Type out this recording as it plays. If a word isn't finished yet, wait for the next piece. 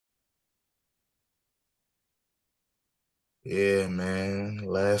Yeah, man.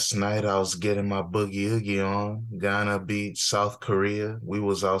 Last night I was getting my boogie oogie on. Ghana beat South Korea. We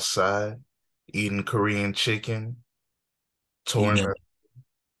was outside eating Korean chicken, Eating touring, that.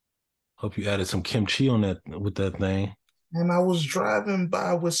 Hope you added some kimchi on that with that thing. and I was driving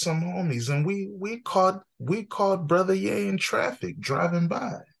by with some homies, and we caught Brother Ye in traffic driving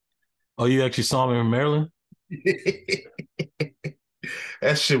by. Oh, you actually saw him in Maryland?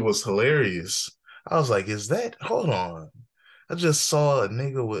 That shit was hilarious. I was like, is that? Hold on. I just saw a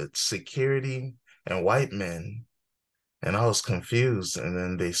nigga with security and white men. And I was confused. And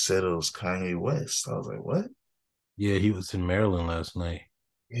then they said it was Kanye West. I was like, what? Yeah, he was in Maryland last night.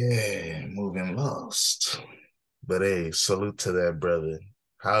 Yeah, moving lost. But hey, salute to that brother.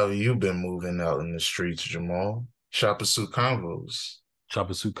 How have you been moving out in the streets, Jamal? Choppa Suit Convos.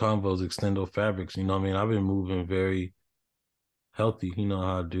 Choppa Suit Convos, Extendo Fabrics. You know what I mean? I've been moving very healthy. You know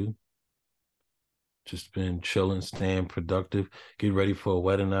how I do. Just been chilling, staying productive, get ready for a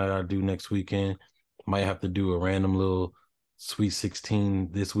wedding night I do next weekend. Might have to do a random little Sweet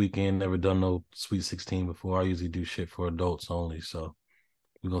 16 this weekend. Never done no Sweet 16 before. I usually do shit for adults only. So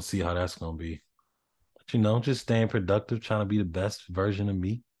we're gonna see how that's gonna be. But just staying productive, trying to be the best version of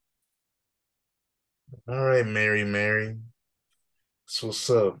me. All right, Mary, Mary. So what's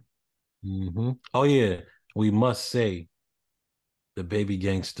up? Oh yeah, we must say the baby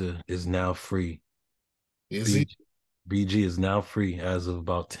gangster is now free. Is he BG, BG is now free as of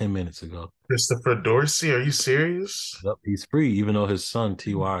about 10 minutes ago. Christopher Dorsey? Are you serious? Yep, he's free, even though his son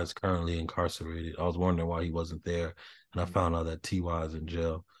TY is currently incarcerated. I was wondering why he wasn't there, and I found out that TY is in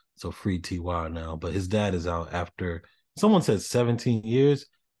jail. So free TY now. But his dad is out after someone said 17 years.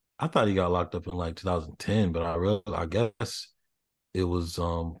 I thought he got locked up in like 2010, but I guess it was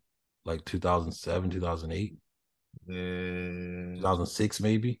like 2007, 2008, Mm. 2006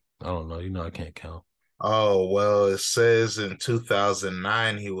 maybe. I don't know. I can't count. Oh, well, it says in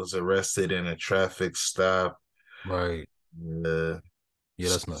 2009 he was arrested in a traffic stop. Right. Uh, Yeah,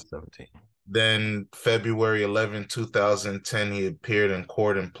 that's not 17. then February 11, 2010, he appeared in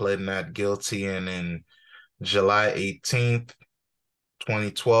court and pled not guilty. And in July 18th,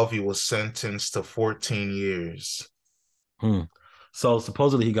 2012, he was sentenced to 14 years. Hmm. So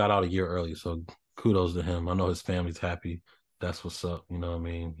supposedly he got out a year early. So kudos to him. I know his family's happy. That's what's up. You know what I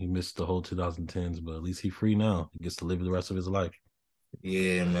mean? He missed the whole 2010s, but at least he's free now. He gets to live the rest of his life.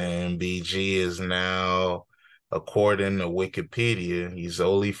 Yeah, man. BG is now, according to Wikipedia, he's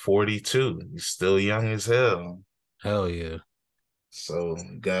only 42. He's still young as hell. Hell yeah. So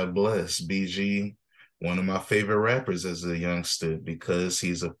God bless BG, one of my favorite rappers as a youngster, because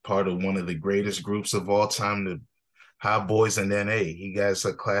he's a part of one of the greatest groups of all time, the Hot Boys and NA. He got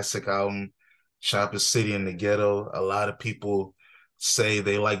a classic album, Chopper City in the Ghetto. A lot of people say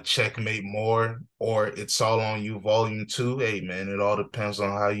they like Checkmate more or It's All on You Volume 2. Hey man, it all depends on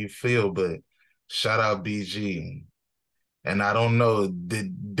how you feel, but shout out BG. And I don't know,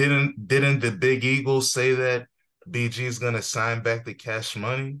 didn't the Big Eagles say that BG is gonna sign back the Cash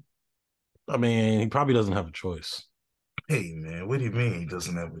Money? I mean, he probably doesn't have a choice. Hey man, what do you mean he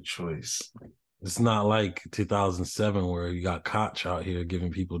doesn't have a choice? It's not like 2007 where you got Koch out here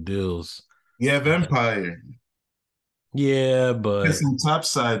giving people deals. You have Empire. Yeah, Get but some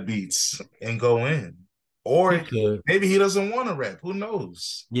topside beats and go in. he Or could. maybe he doesn't want to rap. Who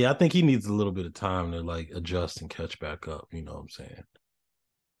knows? Yeah, I think he needs a little bit of time to like adjust and catch back up. You know what I'm saying?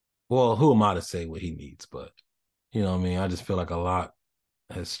 Well, who am I to say what he needs? But you know what I mean? I just feel like a lot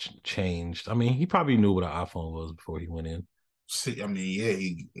has changed. I mean, he probably knew what an iPhone was before he went in. See, I mean, yeah,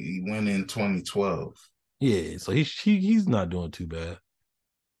 he went in 2012. Yeah, so he's not doing too bad.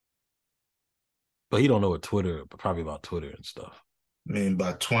 But he don't know what Twitter, probably about Twitter and stuff. I mean,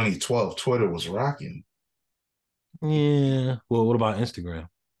 by 2012, Twitter was rocking. Yeah. Well, what about Instagram?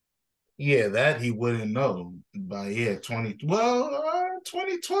 Yeah, that he wouldn't know. By yeah, 2012,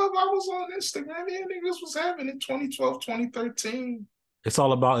 I was on Instagram. Yeah, niggas was having it 2012, 2013. It's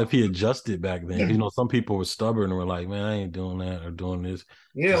all about if he adjusted back then. Some people were stubborn and were like, "Man, I ain't doing that or doing this."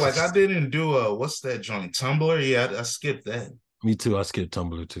 Yeah, It's like I just didn't do what's that joint? Tumblr? Yeah, I skipped that. me too. I skipped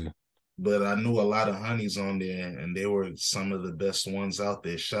Tumblr too. But I knew a lot of honeys on there, and they were some of the best ones out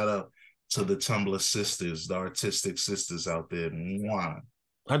there. Shout out to the Tumblr sisters, the artistic sisters out there. Mwah.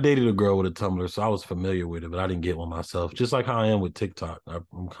 I dated a girl with a Tumblr, so I was familiar with it, but I didn't get one myself. Just like how I am with TikTok.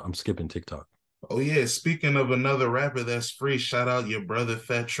 I'm skipping TikTok. Oh yeah, speaking of another rapper that's free, shout out your brother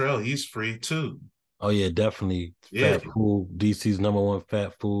Fat Trell. He's free too. Oh yeah, definitely. Yeah, Fat Fool, DC's number one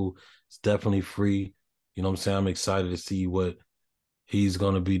Fat Fool. It's definitely free. You know what I'm saying? I'm excited to see what he's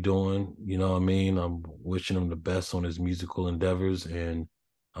gonna be doing. You know what I mean? I'm wishing him the best on his musical endeavors, and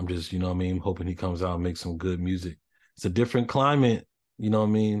I'm just, you know what I mean, hoping he comes out and makes some good music. it's a different climate, you know what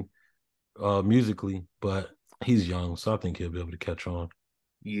I mean, musically, but he's young, so I think he'll be able to catch on.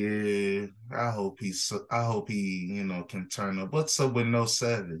 Yeah, I hope he, can turn up. What's up with No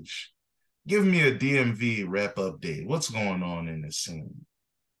Savage? Give me a DMV rap update. What's going on in the scene?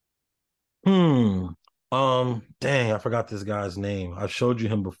 Hmm. Dang, I forgot this guy's name. I showed you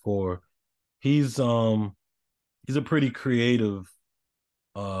him before. He's he's a pretty creative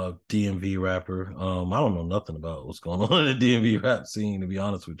DMV rapper. I don't know nothing about what's going on in the DMV rap scene, to be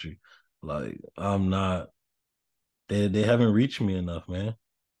honest with you. Like, I'm not they haven't reached me enough, man,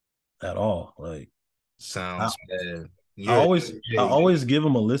 at all. Like, I, Sounds bad. I Yeah, always I Jay, always give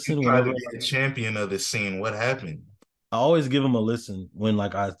him a you listen try to whenever be a champion of the scene. What happened? I always give him a listen when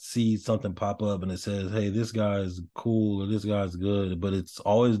like I see something pop up and it says, "Hey, this guy's cool" or "This guy's good," but it's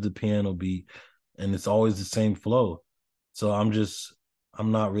always the piano beat and it's always the same flow. So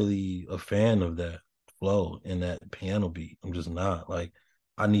I'm not really a fan of that flow and that piano beat. I'm just not. Like,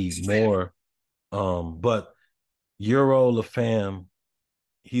 I need more. But Euro LaFam,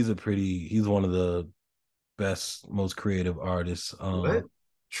 he's one of the best, most creative artists. What?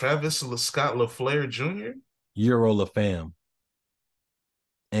 Travis Scott LaFleur Jr.? Euro LaFam.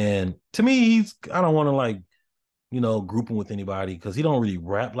 And to me, I don't want to like, group him with anybody because he don't really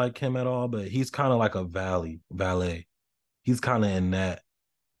rap like him at all, but he's kind of like a valet. He's kind of in that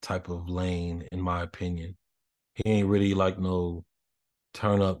type of lane, in my opinion. He ain't really like no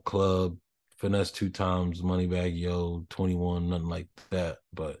turn up club, finesse two times, money bag, yo, 21, nothing like that.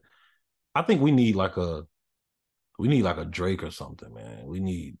 But I think we need like a Drake or something, man. We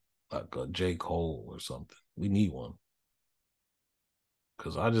need like a J. Cole or something. We need one.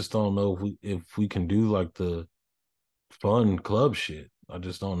 Cause I just don't know if we can do like the fun club shit. I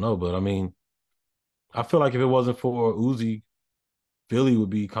just don't know. But I mean, I feel like if it wasn't for Uzi, Philly would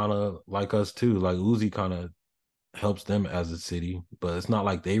be kind of like us too. Like Uzi kind of helps them as a city, but it's not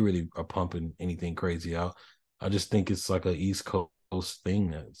like they really are pumping anything crazy out. I just think it's like a East Coast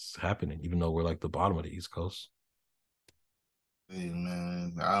thing that's happening, even though we're like the bottom of the East Coast. Hey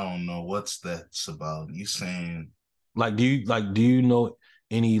man, I don't know what's that's about. You saying Like, do you know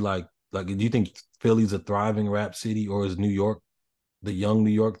any do you think Philly's a thriving rap city, or is New York, the young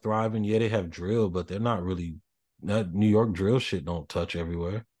New York, thriving? Yeah, they have drill, but they're not really that New York drill shit don't touch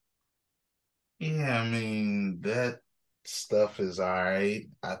everywhere. yeah, I mean that stuff is all right.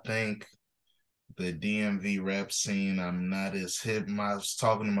 I think the DMV rap scene, I'm not as hip. I was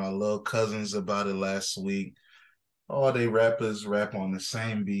talking to my little cousins about it last week. All they rappers rap on the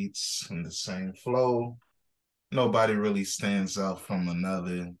same beats and the same flow. Nobody really stands out from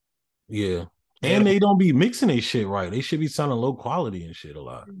another. Yeah. They And don't, they don't be mixing their shit right. They should be sounding low quality and shit a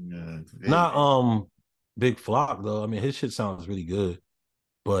lot. they, Not Big Flock though. I mean, his shit sounds really good,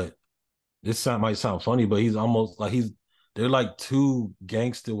 but might sound funny, but he's almost like they're like too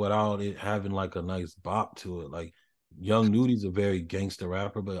gangster without it having like a nice bop to it. Like Young Nudi's a very gangster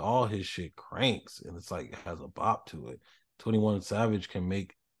rapper, but all his shit cranks and it's like has a bop to it. 21 Savage can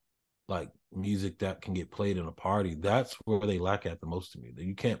make like music that can get played in a party. That's where they lack at the most to me. That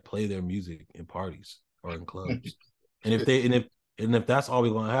you can't play their music in parties or in clubs. And if that's all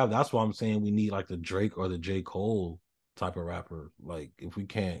we're gonna have, that's why I'm saying we need like the Drake or the J. Cole type of rapper. Like if we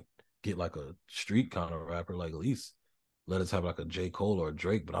can't get like a street kind of rapper, like at least let us have like a J. Cole or a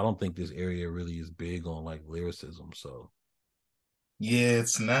Drake. But I don't think this area really is big on like lyricism. So yeah,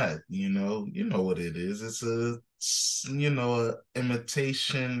 it's not, you know what it is. A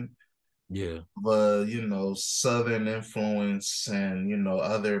imitation yeah, of Southern influence and,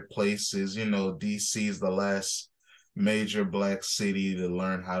 other places. DC is the last major black city to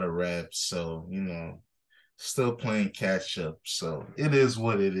learn how to rap. So, still playing catch up. So it is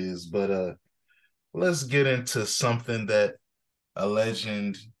what it is. But let's get into something that a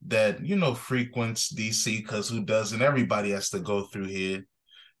legend that frequents DC, because who doesn't? Everybody has to go through here.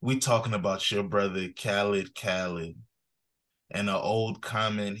 We talking about your brother Khaled, and an old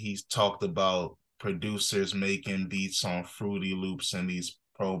comment he's talked about producers making beats on Fruity Loops and these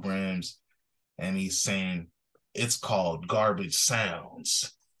programs, and he's saying it's called garbage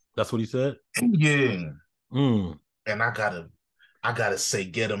sounds. that's what he said. Yeah, Mm. and I gotta say,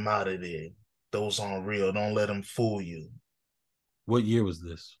 get him out of there. Those aren't real. Don't let them fool you. What year was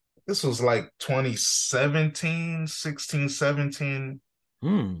this? This was like 2017, 16, 17,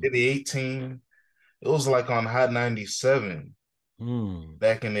 Mm. maybe 18. It was like on Hot 97 Mm.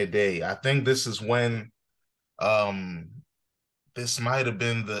 back in the day. I think this is when um this might have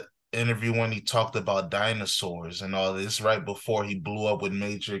been the interview when he talked about dinosaurs and all this right before he blew up with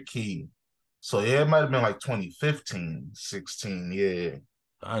Major Key. So yeah, it might have been like 2015, 16. Yeah.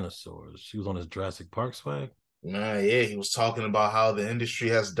 Dinosaurs. She was on his Jurassic Park swag. Nah, yeah, he was talking about how the industry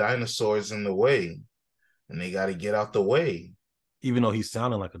has dinosaurs in the way and they got to get out the way. Even though he's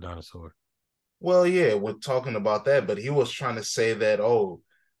sounding like a dinosaur. Well, yeah, we're talking about that, but he was trying to say that, oh,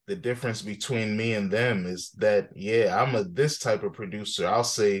 the difference between me and them is that, yeah, I'm a this type of producer. I'll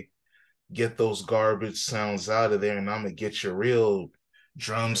say, get those garbage sounds out of there, and I'm gonna get your real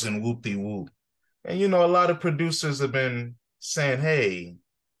drums and whoop de whoop. And a lot of producers have been saying, hey,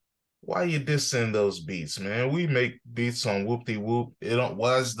 why you dissing those beats, man? We make beats on whoop de whoop. It don't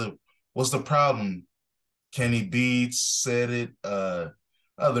what's the problem? Kenny Beats said it,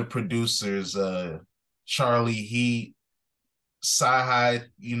 other producers, Charlie Heat, Sci,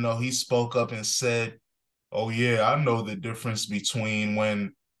 he spoke up and said, oh yeah, I know the difference between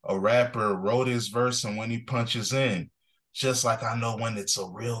when a rapper wrote his verse and when he punches in. Just like I know when it's a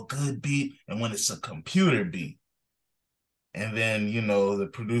real good beat and when it's a computer beat. And then, the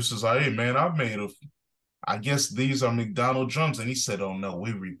producers are, hey man, I guess these are McDonald drums. And he said, oh no,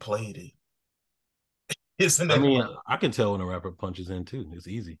 we replayed it. Isn't I that mean, I can tell when a rapper punches in too. It's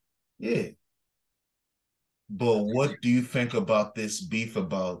easy. yeah. But what do you think about this beef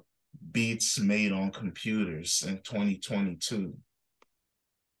about beats made on computers in 2022?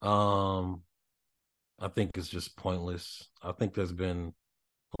 Um, I think it's just pointless. I think there's been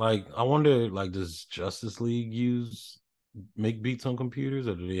like I wonder like does Justice League use make beats on computers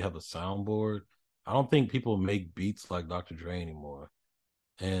or do they have a soundboard? I don't think people make beats like Dr. Dre anymore.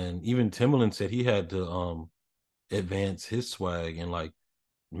 And even Timbaland said he had to advance his swag and like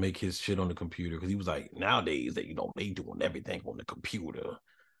make his shit on the computer because he was like nowadays that they doing everything on the computer.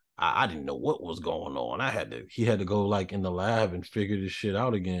 I didn't know what was going on. He had to go like in the lab and figure this shit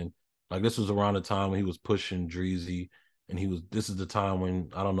out again. Like this was around the time when he was pushing Dreezy, and this is the time when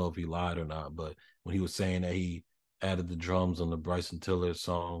I don't know if he lied or not, but when he was saying that he added the drums on the Bryson Tiller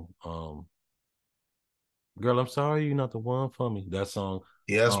song, Girl, I'm sorry you're not the one for me. That song.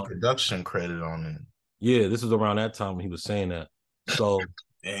 He has Um, production credit on it. yeah, this is around that time when he was saying that. So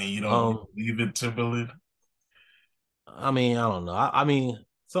And you don't um believe it, Timberland? I mean, I don't know. I mean,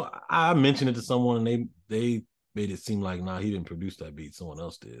 so I mentioned it to someone and they made it seem like nah, he didn't produce that beat, someone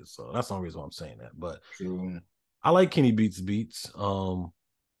else did. So that's the only reason why I'm saying that. But True. I like Kenny Beats beats.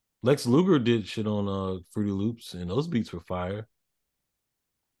 Lex Luger did shit on Fruity Loops and those beats were fire.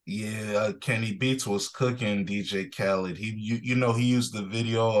 Yeah, Kenny Beats was cooking DJ Khaled. He used the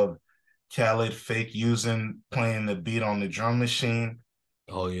video of Khaled fake playing the beat on the drum machine.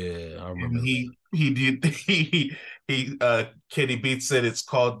 Oh yeah, I And remember that. he did he Kenny Beats said it's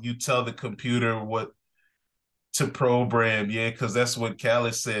called you tell the computer what to program, yeah, because that's what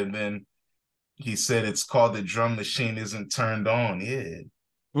Khaled said. And then he said it's called the drum machine isn't turned on. Yeah,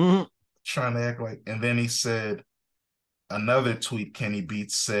 Mm-hmm. trying to act like. And then he said another tweet Kenny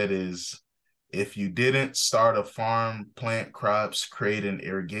Beats said is if you didn't start a farm, plant crops, create an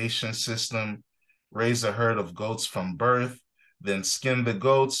irrigation system, raise a herd of goats from birth, then skin the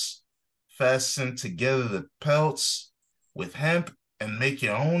goats, fasten together the pelts with hemp, and make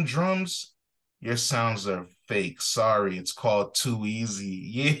your own drums, your sounds are fake. Sorry, it's called Too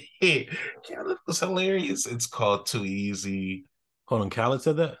Easy. Yeah, that was hilarious. It's called Too Easy. Hold on, Khaled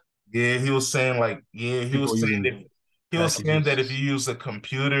said that? Yeah, he was saying like, yeah, People using he was saying that if packages. you use a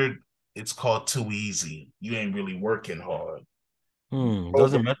computer, it's called too easy. You ain't really working hard.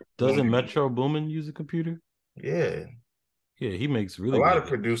 Doesn't Metro Boomin use a computer? Yeah, Yeah, he makes a really lot good of beats.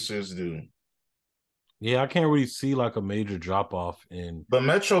 producers do. Yeah, I can't really see like a major drop off in But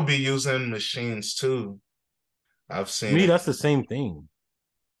Metro be using machines too. I've to seen me, it. that's the same thing.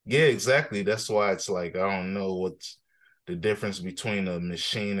 Yeah, exactly. That's why it's like I don't know what's the difference between a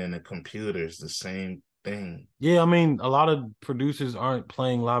machine and a computer. It's the same thing. Yeah, I mean, a lot of producers aren't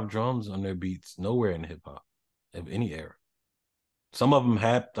playing live drums on their beats nowhere in hip hop of any era. Some of them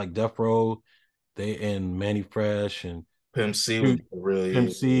have like Death Row, they and Manny Fresh and Pimp C would Too- be really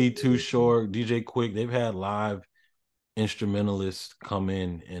Pimp C, Too Short, DJ Quick. They've had live instrumentalists come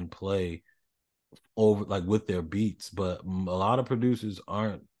in and play over like with their beats, but a lot of producers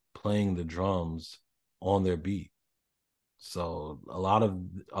aren't playing the drums on their beat. So a lot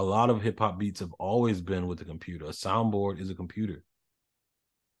of hip hop beats have always been with the computer. A soundboard is a computer.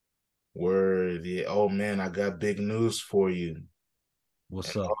 word. Yeah. Oh man, I got big news for you.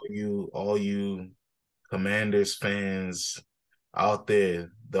 What's And up? all you Commanders fans out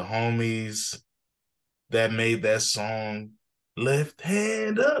there, the homies that made that song, Left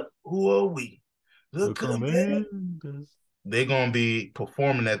Hand Up, who are we? The The Commanders. Commanders. They're gonna be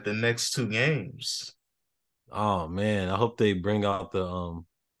performing at the next two games. Oh man, I hope they bring out the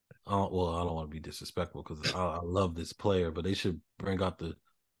well, I don't want to be disrespectful because I love this player, but they should bring out the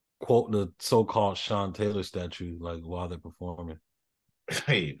quote the so-called Sean Taylor statue like while they're performing.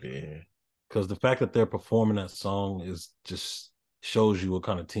 Hey man, Because the fact that they're performing that song is just shows you what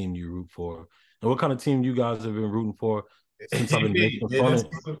kind of team you root for and what kind of team you guys have been rooting for since I've been making yeah, fun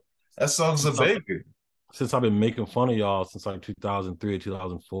of that song's a since, I, banger. since I've been making fun of y'all since like 2003 or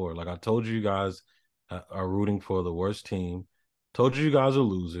 2004. Like I told you guys are rooting for the worst team. Told you guys are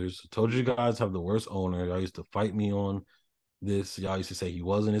losers. Told you guys have the worst owner. Y'all used to fight me on this. Y'all used to say he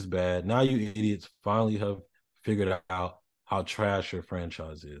wasn't as bad. Now you idiots finally have figured out how trash your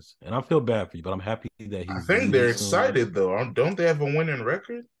franchise is. And I feel bad for you, but I'm happy that I he's think they're leaving soon. excited though. Don't they have a winning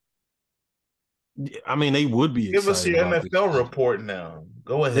record? I mean, they would be Give us excited your about this. NFL report now.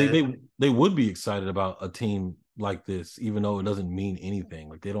 Go They ahead. they they would be excited about a team like this, even though it doesn't mean anything.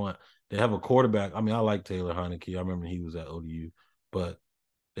 Like they have a quarterback. I mean, I like Taylor Heineke. I remember he was at ODU, but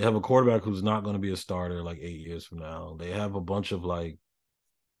they have a quarterback who's not going to be a starter like 8 years from now. They have a bunch of like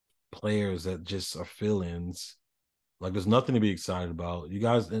players that just are fill-ins. Like there's nothing to be excited about. You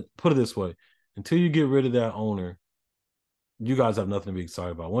guys put it this way: until you get rid of that owner, you guys have nothing to be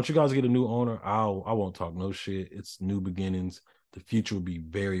excited about. Once you guys get a new owner, I won't talk no shit. It's new beginnings. The future will be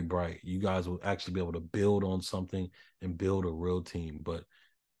very bright. You guys will actually be able to build on something and build a real team. But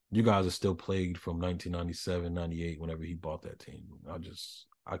you guys are still plagued from 1997, 98, whenever he bought that team.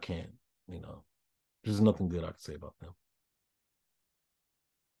 I can't, there's nothing good I can say about them.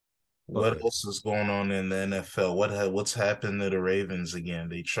 Fuck What that. else is going on in the NFL? What's happened to the Ravens again?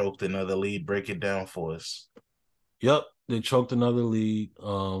 They choked another lead. Break it down for us. Yep, they choked another lead.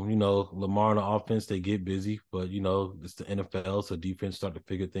 Lamar and the offense, they get busy, but it's the NFL, so defense start to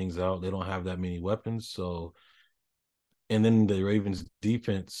figure things out. They don't have that many weapons, so and then the Ravens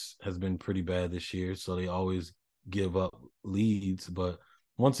defense has been pretty bad this year, so they always give up leads. But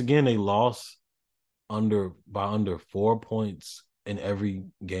once again, they lost under 4 points in every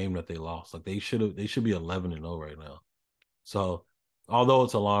game that they lost. Like they should be 11-0 right now. So although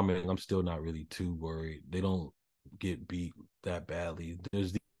it's alarming, I'm still not really too worried. They don't get beat that badly.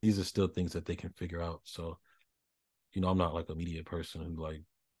 These are still things that they can figure out. So, I'm not like a media person who like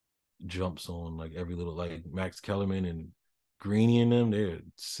jumps on like every little like Max Kellerman and Greeny and them. They're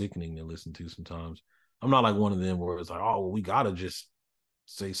sickening to listen to sometimes. I'm not like one of them where it's like, oh, well, we gotta just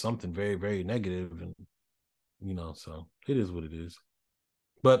say something very, very negative, and so it is what it is.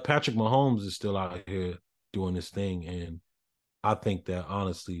 But Patrick Mahomes is still out here doing this thing, and I think that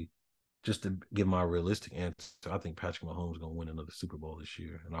honestly, just to give my realistic answer, I think Patrick Mahomes is gonna win another Super Bowl this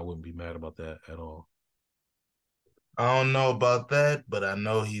year, and I wouldn't be mad about that at all. I don't know about that, but I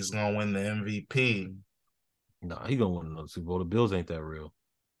know he's gonna win the MVP. Nah, he gonna win another Super Bowl. The Bills ain't that real.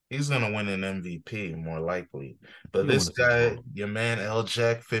 He's gonna win an MVP more likely. But He gonna this win a Super guy, Bowl. your man L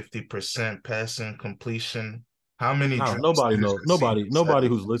Jack, 50% passing completion. How many No, drops nobody did his knows. receivers Nobody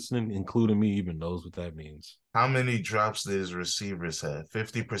have? who's listening, including me, even knows what that means. How many drops did his receivers have?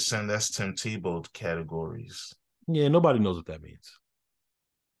 50%, that's Tim Tebow categories. Yeah, nobody knows what that means.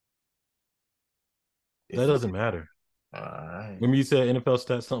 That If it, doesn't matter. all right. Remember you said NFL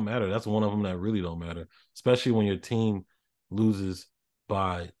stats don't matter. That's one of them that really don't matter, especially when your team loses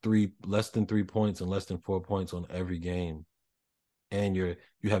by less than 3 points and less than 4 points on every game, and you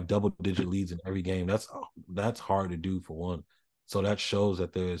have double digit leads in every game. That's hard to do for one. So that shows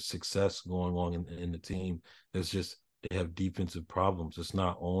that there's success going on in the team. It's just they have defensive problems. It's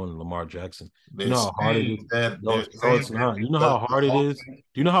not on Lamar Jackson. You They're know how hard it is. saying that No, they're no, saying it's that not. You know because how the hard it is. offense.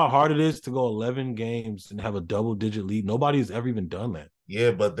 Do you know how hard it is to go 11 games and have a double digit lead? Nobody's ever even done that.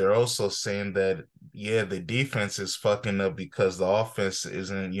 Yeah, but they're also saying that, yeah, the defense is fucking up because the offense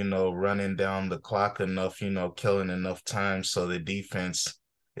isn't, running down the clock enough, killing enough time. So the defense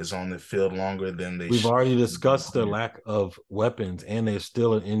is on the field longer than they We've should. already discussed the lack of weapons, and they're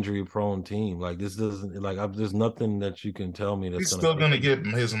still an injury-prone team. Like this doesn't there's nothing that you can tell me that's He's going to still make going to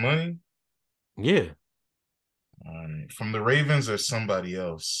them. get his money Yeah, from the Ravens or somebody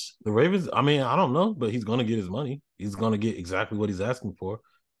else. the Ravens. I mean, I don't know, but he's going to get his money. He's going to get exactly what he's asking for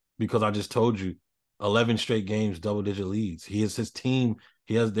because I just told you, 11 straight games, double-digit leads. He is his team.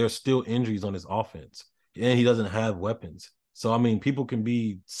 There's still injuries on his offense, and he doesn't have weapons. So I mean, people can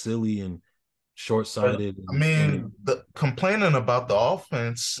be silly and But short-sighted I and mean, the complaining about the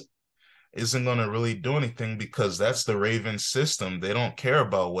offense isn't going to really do anything because that's the Ravens system. They don't care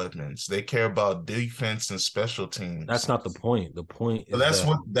about weapons. They care about defense and special that's teams. not the point. The point But is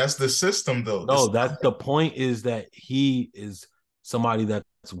that that's the system though. no, that's the point is that he is somebody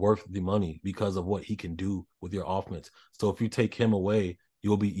that's worth the money because of what he can do with your offense. So if you take him away,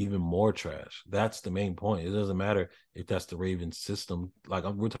 you'll be even more trash. That's the main point. It doesn't matter if that's the Ravens system. Like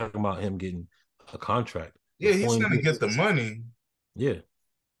we're talking about him getting a contract. The Yeah, he's point gonna get is, the money. yeah,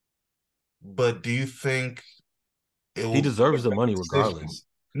 But do you think it He will be the deserves the right money decision? regardless.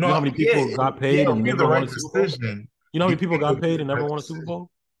 You know how No, many yeah, people got yeah, paid it'll and be the never won right a Super Bowl? decision. You know how Do many you people think it'll got be paid the and never right won a Super decision?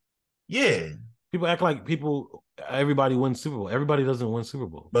 Bowl? Yeah, People act like everybody wins Super Bowl. Everybody doesn't win Super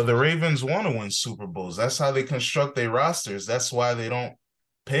Bowls. but the Ravens want to win Super Bowls. That's how they construct their rosters. That's why they don't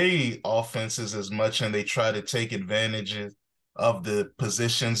pay offenses as much and they try to take advantage of the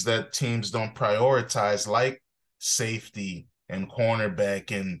positions that teams don't prioritize, like safety and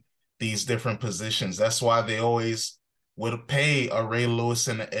cornerback and these different positions. That's why they always would pay a Ray Lewis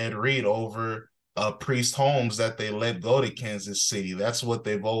and a Ed Reed over Priest Holmes that they let go to Kansas City. That's what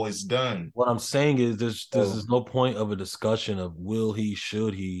they've always done. What I'm saying is there's So, is no point of a discussion of will he,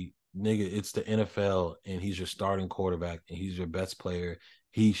 should he. Nigga, it's the NFL and he's your starting quarterback and he's your best player.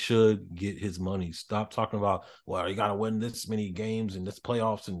 He should get his money. Stop talking about, well, you gotta win this many games and this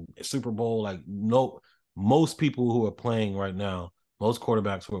playoffs and Super Bowl. Like, no, most people who are playing right now, most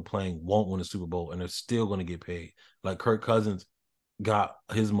quarterbacks who are playing won't win a Super Bowl and they're still gonna get paid. Like Kirk Cousins got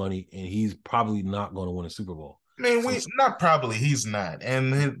his money and he's probably not going to win a Super Bowl. I mean, So we not probably he's not,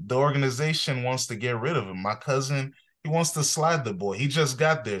 and the organization wants to get rid of him. My cousin, he wants to slide the boy. He just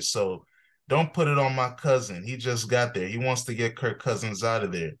got there, so don't put it on my cousin. He just got there. He wants to get Kirk Cousins out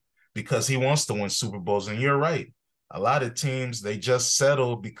of there because he wants to win Super Bowls. And you're right. A lot of teams they just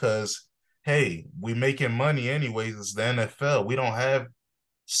settle because hey, we making money anyways. It's the NFL. We don't have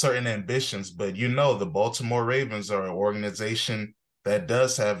certain ambitions, but you know, the Baltimore Ravens are an organization that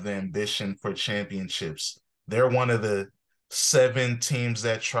does have the ambition for championships. They're one of the 7 teams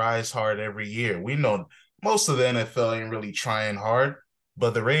that tries hard every year. We know most of the NFL ain't really trying hard,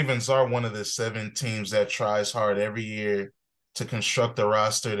 but the Ravens are one of the 7 teams that tries hard every year to construct a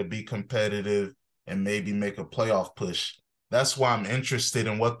roster to be competitive and maybe make a playoff push. That's why I'm interested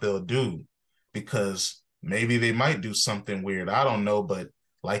in what they'll do because maybe they might do something weird. I don't know, but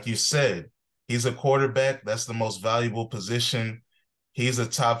like you said, he's a quarterback. That's the most valuable position. He's a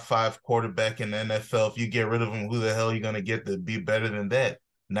top 5 quarterback in the NFL. If you get rid of him, who the hell are you going to get to be better than that?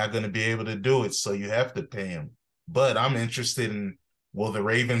 Not going to be able to do it. So you have to pay him. But I'm interested in will the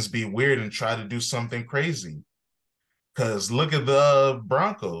Ravens be weird and try to do something crazy? Because look at the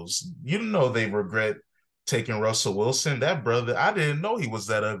Broncos. You know they regret taking Russell Wilson. That brother, I didn't know he was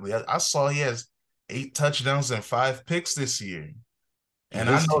that ugly. I saw he has 8 touchdowns and 5 picks this year. and And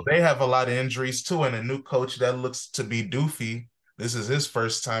I his know team. they have a lot of injuries too, and a new coach that looks to be doofy. This is his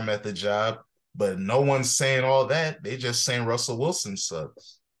first time at the job, but no one's saying all that. They just saying Russell Wilson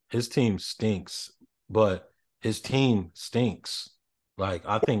sucks. His team stinks, but his team stinks. Like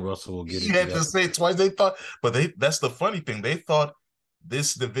I think Russell will get it You had to together. say it twice. They thought, but that's the funny thing. They thought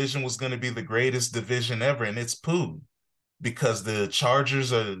this division was going to be the greatest division ever, and it's poo because the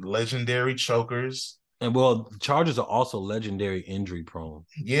Chargers are legendary chokers. And well, the Chargers are also legendary injury prone.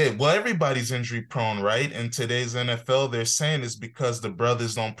 Yeah, well, everybody's injury prone, right? In today's NFL, they're saying it's because the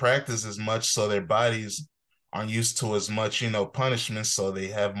brothers don't practice as much, so their bodies aren't used to as much, punishment, so they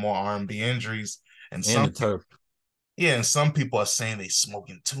have more R&B injuries. And And some, the turf. yeah, and some people are saying they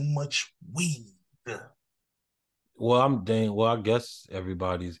smoking too much weed. Well, I'm dang. Well, I guess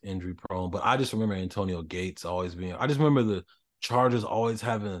everybody's injury prone, but I just remember Antonio Gates always being. I just remember the Chargers always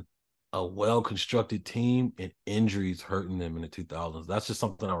having a well constructed team and injuries hurting them in the 2000s. That's just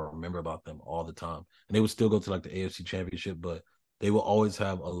something I remember about them all the time. And they would still go to like the AFC Championship, but they will always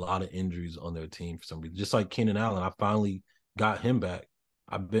have a lot of injuries on their team for some reason. Just like Keenan Allen, I finally got him back.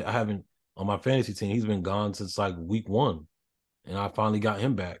 I haven't on my fantasy team. He's been gone since like week 1, and I finally got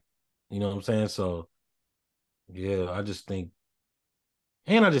him back. You know what I'm saying? So yeah, I just think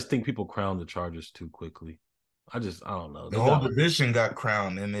people crown the Chargers too quickly. I don't know. The They whole got like division got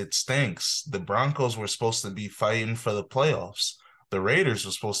crowned, and it stinks. The Broncos were supposed to be fighting for the playoffs. The Raiders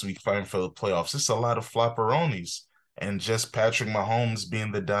were supposed to be fighting for the playoffs. It's a lot of flopperonis, and just Patrick Mahomes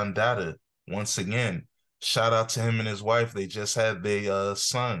being the Don Dada once again. Shout out to him and his wife. They just had their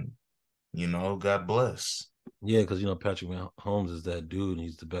son. God bless. yeah, because Patrick Mahomes is that dude, and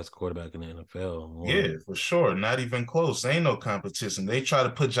he's the best quarterback in the NFL. One of Yeah, them. for sure. Not even close. Ain't no competition. They try to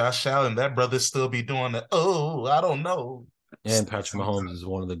put Josh Allen. That brother still be doing the, oh, I don't know. And Patrick Mahomes is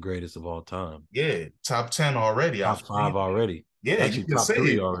one of the greatest of all time. Yeah, top 10 already. I Top five think. already. Yeah, you Actually, can top say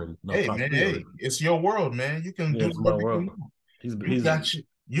three it. already. No, Hey, top man, three hey, already. it's your world, man. You can Yeah, do it's my whatever you world. want. He's You he's. got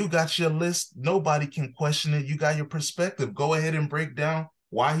you got your list. Nobody can question it. You got your perspective. Go ahead and break down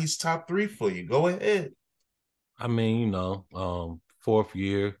why he's top 3 for you. Go ahead. I mean, fourth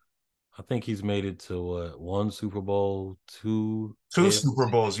year. I think he's made it to one Super Bowl, two Two Super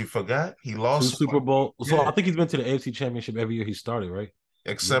AFC, Bowls, you forgot? He two lost Super one. Bowl. So Yeah, I think he's been to the AFC Championship every year he started, right?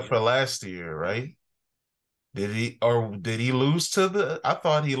 except Yeah. for last year, right? Did he lose to the I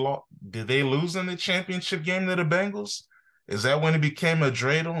thought he lost. did they lose in the championship game to the Bengals? Is that when it became a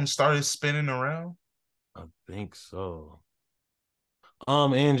dreidel and started spinning around? I think so.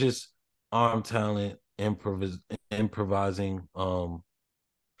 And just arm talent, improvising.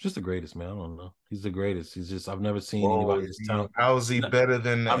 Just the greatest, man. I don't know. He's the greatest. He's just I've never seen Whoa, anybody as talented. how is he better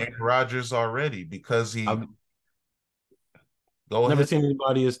than I've, Aaron Rodgers already? Because he I've go never ahead. seen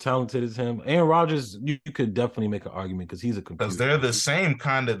anybody as talented as him. Aaron Rodgers, you could definitely make an argument because he's a Because computer. they're the same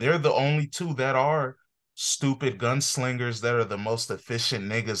kind of. They're the only two that are stupid gunslingers that are the most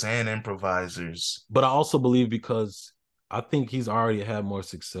efficient niggas and improvisers. But I also believe because I think he's already had more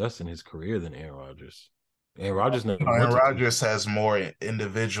success in his career than Aaron Rodgers. Aaron Rodgers never Aaron went to two. Rodgers has more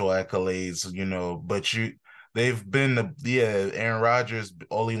individual accolades, but they've been Aaron Rodgers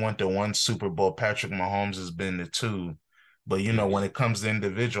only went to one Super Bowl. Patrick Mahomes has been to two. But Yeah. when it comes to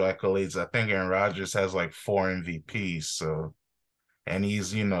individual accolades, I think Aaron Rodgers has like 4 MVPs. So and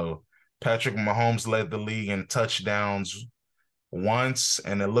Patrick Mahomes led the league in touchdowns once,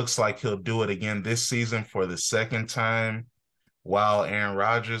 and it looks like he'll do it again this season for the second time. While Aaron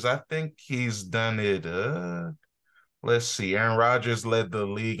Rodgers, I think he's done it. Let's see. Aaron Rodgers led the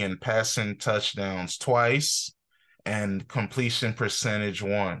league in passing touchdowns twice and completion percentage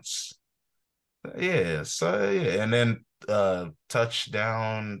once. Yeah, so yeah, and then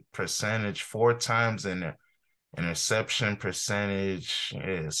touchdown percentage 4 times and interception percentage.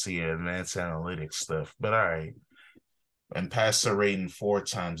 Yeah, see advanced analytics stuff. But all right. And passer rating 4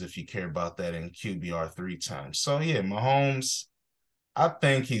 times if you care about that, and QBR 3 times. So yeah, Mahomes, I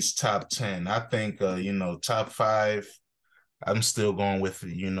think he's top 10. I think top 5. I'm still going with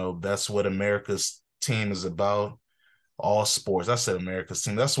that's what America's team is about. All sports. I said America's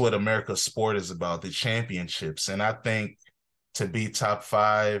team. That's what America's sport is about, the championships. And I think to be top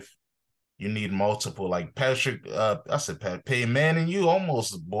 5, you need multiple. Like Patrick, I said Peyton Manning, you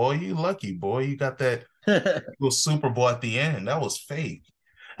almost, boy, you lucky, boy. You got that Super Bowl at the end. That was fake.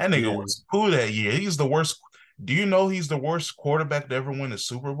 That nigga Yeah. was cool that year. He's the worst. Do you know he's the worst quarterback to ever win a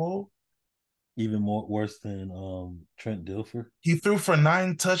Super Bowl? Even more worse than Trent Dilfer. He threw for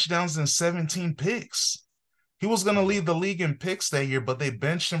 9 touchdowns and 17 picks. He was going to lead the league in picks that year, but they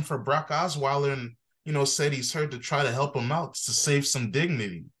benched him for Brock Osweiler and, said he's hurt to try to help him out to save some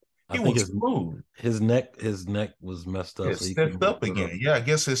dignity. I He think was screwed. his neck was messed up. Yeah, So he stepped up again. Yeah, I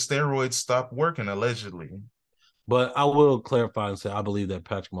guess his steroids stopped working allegedly. But I will clarify and say I believe that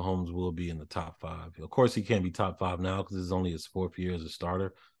Patrick Mahomes will be in the top 5. Of course, he can't be top 5 now because it's only his 4th year as a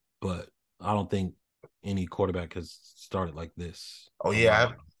starter. But I don't think any quarterback has started like this. Oh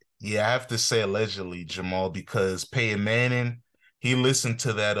yeah, I have to say allegedly, Jamal, because Peyton Manning, he listened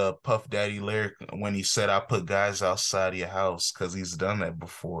to that Puff Daddy lyric when he said, "I put guys outside of your house," because he's done that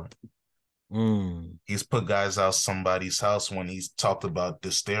before. He's put guys out somebody's house when he's talked about the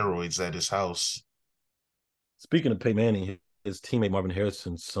steroids at his house. Speaking of Peyton Manning, his teammate Marvin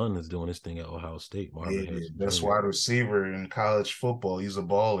Harrison's son is doing his thing at Ohio State. Marvin Harrison, That's Jr. wide receiver in college football. He's a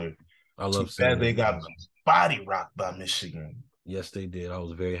baller. I Too love bad seeing they that. got body rocked by Michigan. Yes, they did. I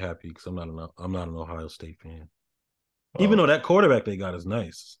was very happy because I'm not an Ohio State fan. Even though that quarterback they got is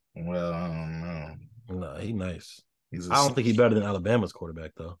nice. Well, I don't know. Nah, he's nice. I don't think he's better than Alabama's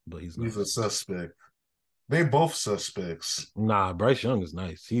quarterback though, but he's nice. A suspect. They both suspects. Nah, Bryce Young is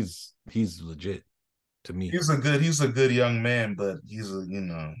nice. He's legit to me. He's a good young man, but he's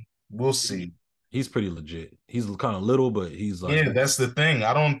we'll see. He's pretty legit. He's kind of little, but he's like, yeah, that's the thing.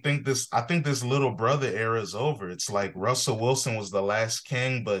 I think this little brother era is over. It's like Russell Wilson was the last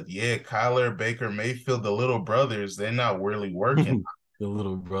king, but yeah, Kyler, Baker Mayfield, the little brothers, they're not really working. The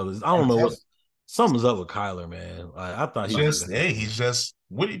little brothers. I don't know what something's up with Kyler, man. Like, I thought he's just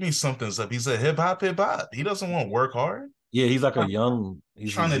what do you mean something's up? He's a hip hop. He doesn't want to work hard. Yeah, he's like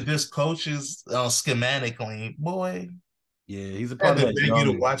he's trying to diss coaches schematically, boy. Yeah, he's a part of that beg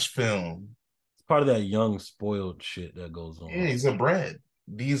you to watch film. It's part of that young spoiled shit that goes on. Yeah, he's a brat.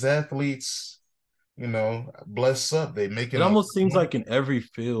 These athletes, bless up. They make it almost seems like in every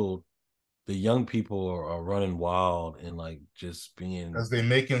field, the young people are running wild and like just being because they're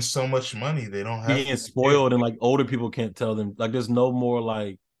making so much money. They don't have being spoiled, and like older people can't tell them. Like there's no more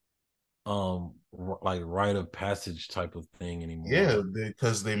like rite of passage type of thing anymore. Yeah,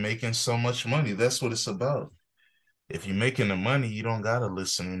 because they're making so much money. That's what it's about. If you're making the money, you don't gotta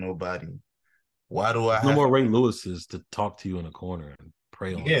listen to nobody. Why do no more Ray Lewis's to talk to you in a corner and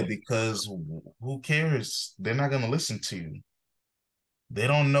pray on? Yeah, because who cares? They're not gonna listen to you. They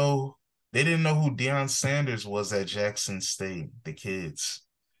don't know. They didn't know who Deion Sanders was at Jackson State. The kids,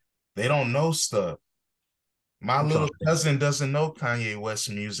 they don't know stuff. My little cousin doesn't know Kanye West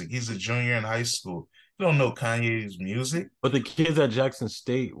music. He's a junior in high school. You don't know Kanye's music. But the kids at Jackson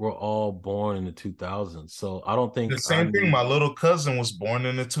State were all born in the 2000s. So I don't The think I same thing. knew. My little cousin was born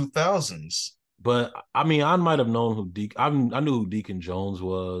in the 2000s. But I mean, I might have known who I knew who Deacon Jones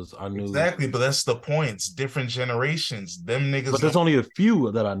was. I knew, Exactly, but that's the point. It's different generations. Them niggas but don't. there's only a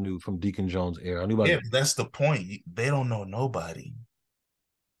few that I knew from Deacon Jones' era. I knew Yeah, like, but that's the point. They don't know nobody.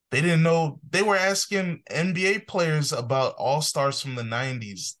 They didn't know. They were asking NBA players about all stars from the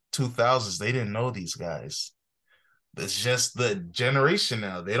 90s, 2000s. They didn't know these guys. It's just the generation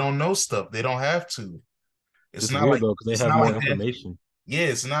now. They don't know stuff. They don't have to. It's it's not weird like though because they it's have not more like that. information. Yeah,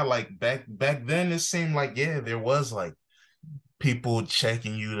 it's not like back then. It seemed like yeah, there was like people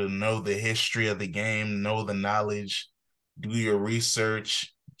checking you to know the history of the game, know the knowledge, do your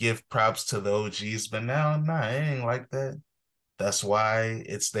research, give props to the OGs. But now, nah, it ain't like that. That's why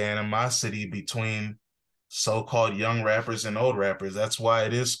it's the animosity between so-called young rappers and old rappers. That's why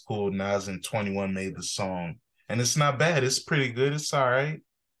it is cool Nas and 21 made the song. And it's not bad. It's pretty good. It's all right.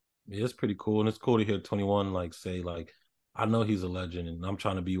 Yeah, it's pretty cool, and it's cool to hear 21 like say like, I know he's a legend, and I'm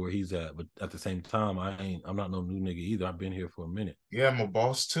trying to be where he's at, but at the same time, I'm not no new nigga either. I've been here for a minute. Yeah, I'm a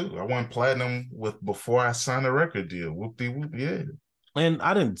boss too. I went platinum with before I signed a record deal. Whoop de whoop, yeah. And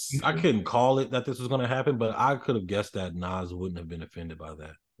I couldn't call it that this was going to happen, but I could have guessed that Nas wouldn't have been offended by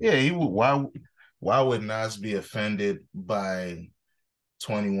that. Yeah, he would. Why would Nas be offended by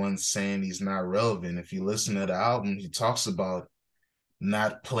 21 saying he's not relevant? If you listen to the album, he talks about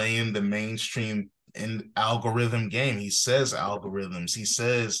not playing the mainstream in algorithm game. He says algorithms. He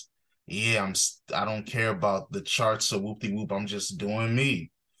says, "Yeah, I don't care about the charts or whoop de whoop. I'm just doing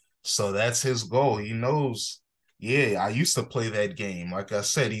me." So that's his goal. He knows. Yeah, I used to play that game. Like I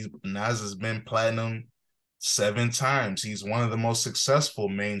said, Nas has been platinum 7 times. He's one of the most successful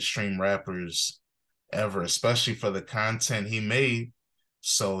mainstream rappers ever, especially for the content he made.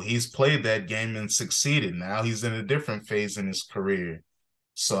 So he's played that game and succeeded. Now he's in a different phase in his career.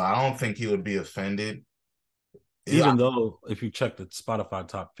 So I don't think he would be offended. Yeah, Even though if you check the Spotify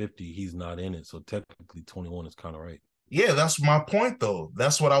top 50, he's not in it. So technically 21 is kind of right. yeah, that's my point though.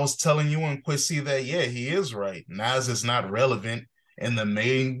 That's what I was telling you and Quissy that yeah, he is right. Nas is not relevant in the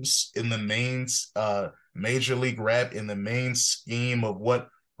main major league rap in the main scheme of what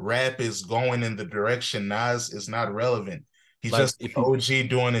rap is going in the direction. Nas is not relevant. He's Like just if an he OG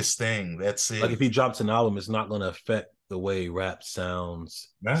doing his thing. That's like it. if he drops an album, it's not going to affect the way rap sounds.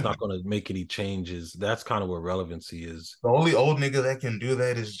 It's Nah. not going to make any changes. That's kind of where relevancy is. The only old nigga that can do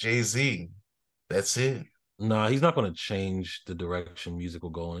that is Jay-Z. That's it. Nah, he's not going to change the direction music will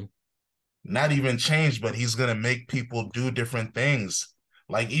go in. Not even change, but he's gonna make people do different things.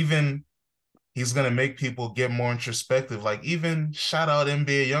 Like even he's gonna make people get more introspective. Like even shout out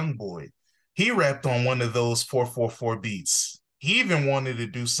NBA YoungBoy. He rapped on one of those 444 beats. He even wanted to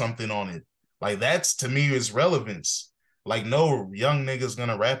do something on it. Like that's to me is relevance. Like no young nigga's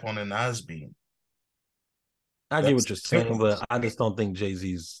gonna rap on a Nas beat. I get That's what you're the saying, difference. but I just don't think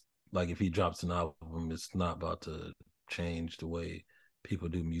Jay-Z's like if he drops an album, it's not about to change the way people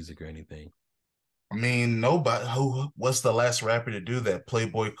do music or anything. I mean, nobody who what's the last rapper to do that?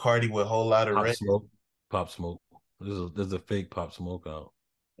 Playboy Cardi with a whole lot of Pop red. Smoke, Pop Smoke. There's a fake Pop Smoke out.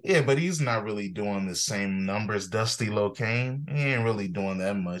 Yeah, but he's not really doing the same numbers. Dusty Locane, he ain't really doing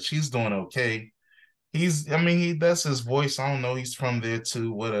that much. He's doing okay. I mean, that's his voice. I don't know. He's from there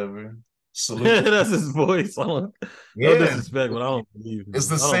too. Whatever. Salute. That's his voice. No Yeah, disrespect, but I don't believe it's him.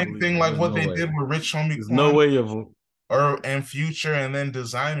 the I don't same believe thing him. like There's what no they way. did with Rich Homie There's no Quan way of or and Future, and then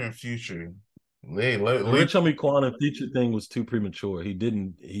Designer and Future. the Rich Homie Quan and Future thing was too premature.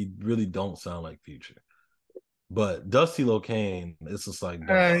 He really don't sound like Future. But Dusty Locane, it's just like,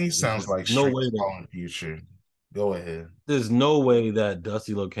 dog. He sounds like No straight way that calling Future. Go ahead. there's no way that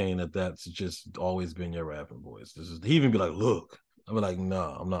Dusty Locane that's just always been your rapping voice. He even be like, look. I'll be like,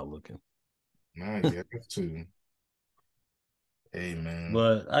 nah, I'm not looking. Nah, yeah, too. Hey man.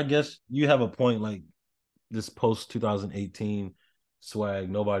 But I guess you have a point. Like this post 2018 swag,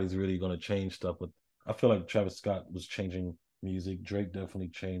 nobody's really gonna change stuff. But I feel like Travis Scott was changing music. Drake definitely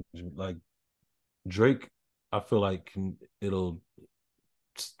changed. Like Drake, I feel like it'll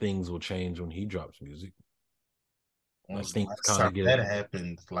things will change when he drops music. When Like was the things last kind time of get that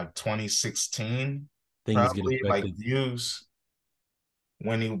happened? Like 2016, things get probably like affected. views.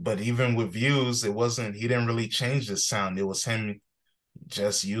 But even with views, it wasn't, he didn't really change the sound. It was him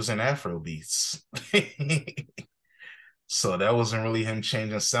just using Afro beats. So that wasn't really him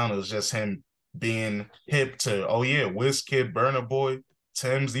changing sound. It was just him being hip to, oh yeah, Wizkid, Burna Boy,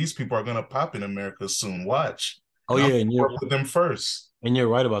 Thames, these people are gonna pop in America soon. Watch. Oh And I'm yeah, gonna work with them first. and you're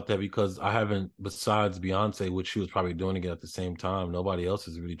right about that because I haven't, besides Beyonce, which she was probably doing it at the same time. Nobody else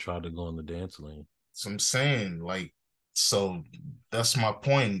has really tried to go in the dance lane. So I'm saying, like, so that's my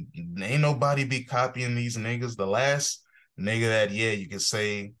point. Ain't nobody be copying these niggas. The last nigga that, yeah, you could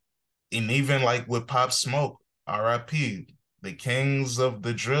say, and even like with Pop Smoke, RIP, the kings of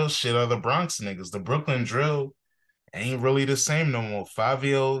the drill shit are the Bronx niggas. The Brooklyn drill ain't really the same no more.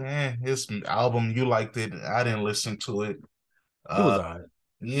 Fabio, his album, you liked it. I didn't listen to it. It was Uh, all right.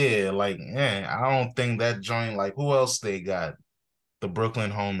 yeah, like, I don't think that joint, like, who else they got? The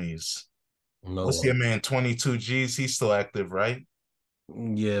Brooklyn homies. No What's your one. man, 22 G's? He's still active, right?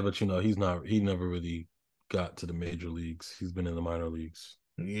 Yeah, but he's not. He never really got to the major leagues. He's been in the minor leagues.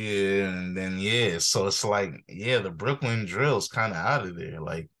 Yeah, and then yeah, so it's like, yeah, the Brooklyn drill's kind of out of there.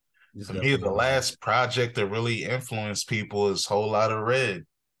 Like He's for me, definitely the out of there. last project that really influenced people is Whole Lot of Red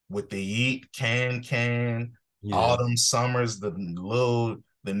with the Yeet, Can, Yeah. Autumn Summers, the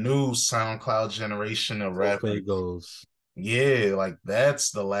new SoundCloud generation of rappers. Goes. Yeah, like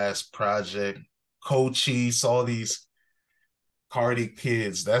that's the last project. Cochise, all these Cardi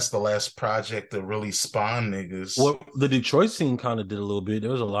kids, that's the last project that really spawned niggas. Well, the Detroit scene kind of did a little bit. There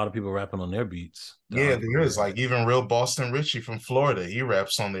was a lot of people rapping on their beats that Yeah, I'm there is. familiar with. Like even real Boston Richie from Florida, he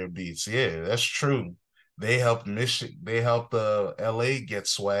raps on their beats. Yeah, that's true. They helped Michigan, they helped LA get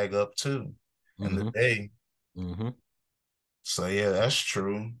swag up too in the Mm-hmm. day. Mm-hmm. So yeah, that's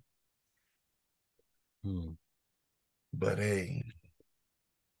true. Hmm. But hey,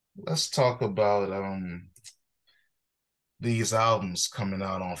 let's talk about these albums coming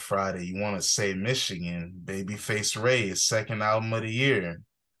out on Friday. You want to say Michigan, Babyface Ray, his second album of the year.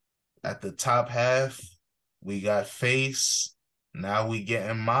 At the top half, we got Face. Now we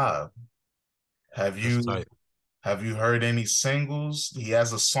getting Mob. Have That's you tight. Have you heard any singles? He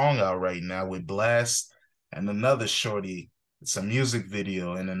has a song out right now with Blast and another shorty. It's a music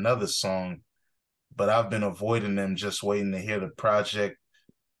video and another song, but I've been avoiding them, just waiting to hear the project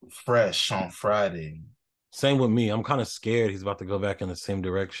fresh on Friday. Same with me. I'm kind of scared he's about to go back in the same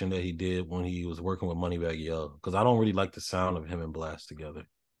direction that he did when he was working with Moneybagg Yo, because I don't really like the sound of him and Blast together.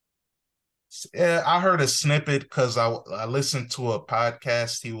 Yeah, I heard a snippet because I listened to a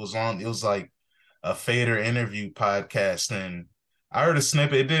podcast he was on. It was like a Fader interview podcast, and I heard a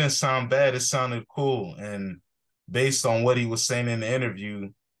snippet. It didn't sound bad. It sounded cool, and based on what he was saying in the interview,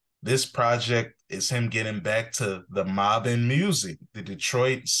 this project is him getting back to the mobbing music, the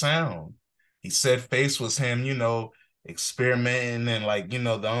Detroit sound. He said Face was him, experimenting and like, the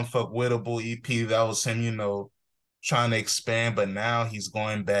Unfuckwittable EP, that was him, trying to expand, but now he's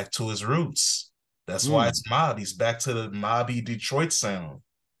going back to his roots. That's why Hmm. it's mob. He's back to the mobby Detroit sound.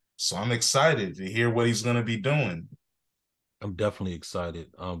 So I'm excited to hear what he's gonna be doing. I'm definitely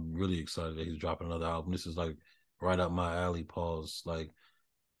excited. I'm really excited that he's dropping another album. This is like right up my alley. Pause. Like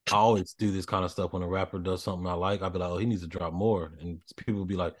I always do this kind of stuff when a rapper does something I like. I'll be like, oh, he needs to drop more, and people will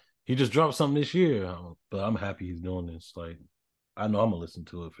be like, he just dropped something this year. But I'm happy he's doing this. Like I know I'm gonna listen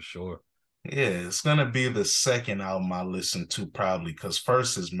to it for sure. Yeah, it's gonna be the second album I listen to probably because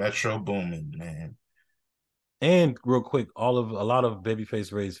first is Metro Boomin, man. And real quick, a lot of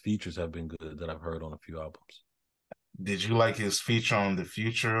Babyface Ray's features have been good that I've heard on a few albums. Did you like his feature on the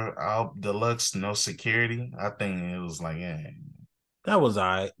Future album Deluxe No Security? I think it was like, yeah. That was all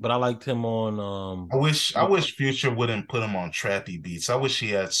right, but I liked him on I wish Future wouldn't put him on trappy beats. I wish he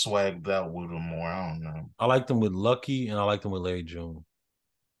had swagged out with him more. I don't know. I liked him with Lucky and I liked him with Larry June.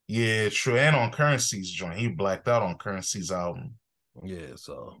 Yeah, true. And on Currency's joint, he blacked out on Currency's album. Yeah,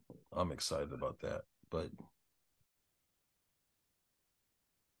 so I'm excited about that. But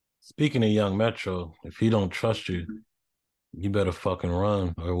speaking of Young Metro, if he don't trust you, you better fucking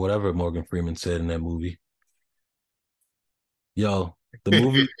run or whatever Morgan Freeman said in that movie. Yo, the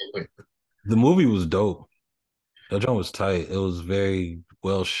movie the movie was dope. That joint was tight. It was very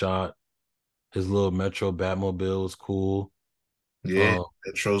well shot. His little Metro Batmobile was cool. Yeah, Um,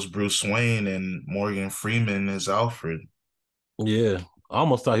 it shows Bruce Wayne and Morgan Freeman as Alfred. yeah. I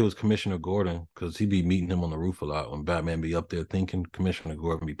almost thought he was Commissioner Gordon because he be meeting him on the roof a lot when Batman be up there thinking Commissioner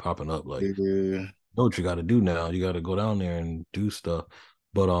Gordon be popping up like, Yeah. know what you got to do now. You got to go down there and do stuff.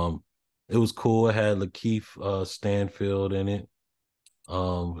 But it was cool. It had Lakeith Stanfield in it.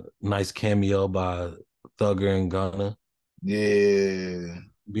 Nice cameo by Thugger and Gunna Yeah.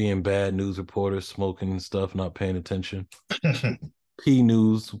 being bad news reporters, smoking and stuff, not paying attention. P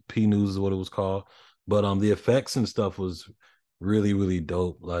News is what it was called. But the effects and stuff was really, really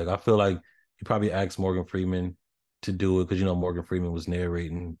dope. Like I feel like he probably asked Morgan Freeman to do it because Morgan Freeman was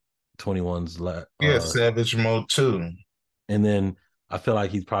narrating 21's Yeah, Savage Mode too. and then I feel like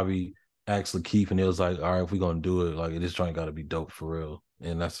he's probably asked Lakeith and it was like, all right, if we're gonna do it, like this joint gotta be dope for real.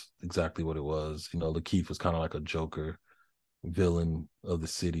 And that's exactly what it was. Lakeith was kind of like a Joker villain of the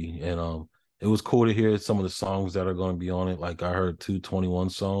city. And it was cool to hear some of the songs that are going to be on it. Like I heard 221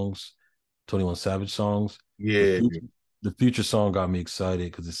 songs, 21 Savage songs. The Yeah, future, the future song got me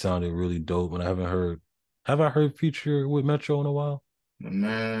excited because it sounded really dope. And I haven't heard, have I heard Future with Metro in a while?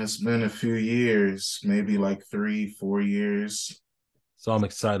 man, it's been a few years, maybe like 3, 4 years. So I'm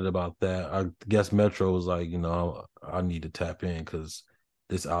excited about that. I guess Metro was like, I need to tap in because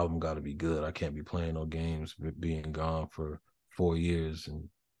this album got to be good. I can't be playing no games, being gone for 4 years and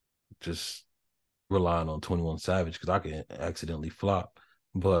just relying on 21 Savage because I can accidentally flop.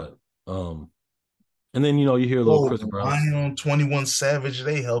 But and then you hear a little Oh, Chris Brown. Lion on 21 Savage,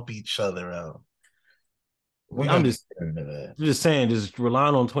 they help each other out. We're I'm gonna just get into that. just saying, just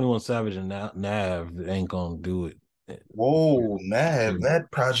relying on 21 Savage and Nav ain't gonna do it. Whoa, Nav, that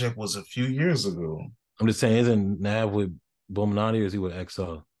project was a few years ago. I'm just saying, isn't Nav with Boomin or is he with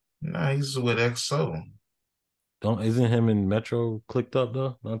XO? Nah, he's with XO. Don't isn't him and Metro clicked up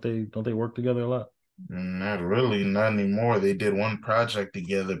though? Don't they work together a lot? Not really, not anymore. They did one project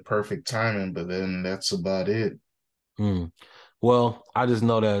together, perfect timing, but then that's about it. Hmm. Well, I just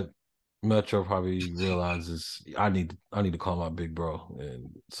know that Metro probably realizes I need to call my big bro and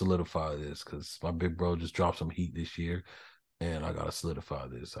solidify this because my big bro just dropped some heat this year, and I gotta solidify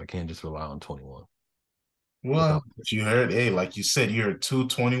this. I can't just rely on 21 Well, without. if you heard, hey, like you said, you heard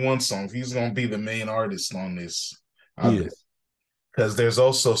 221 songs. He's gonna be the main artist on this. I He bet. is. Because there's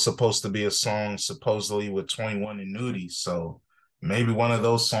also supposed to be a song supposedly with 21 and Nudie. So maybe one of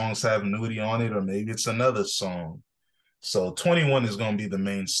those songs have Nudie on it, or maybe it's another song. So 21 is gonna be the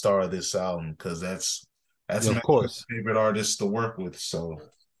main star of this album because that's Yeah, my of course. favorite artist to work with. So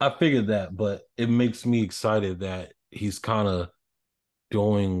I figured that, but it makes me excited that he's kind of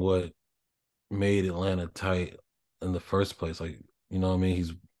doing what made Atlanta tight in the first place. Like, you know what I mean?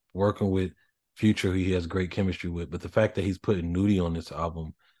 He's working with Future, who he has great chemistry with. But the fact that he's putting Nudie on this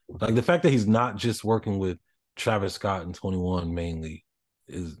album, like the fact that he's not just working with Travis Scott and 21 mainly,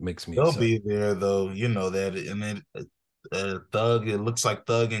 makes me they'll excited. be there though, you know that. And then Thug, it looks like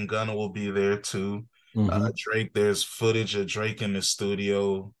Thug and Gunna will be there too. Mm-hmm. Drake, there's footage of Drake in the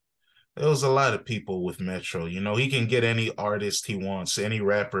studio. There was a lot of people with Metro. You know, he can get any artist he wants. Any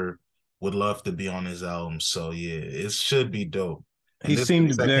rapper would love to be on his album. So yeah, it should be dope. He And this is seemed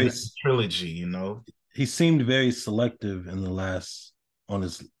the second very in the trilogy, you know. he seemed very selective in the last on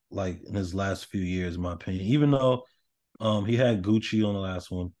his like in his last few years, in my opinion. Even though he had Gucci on the last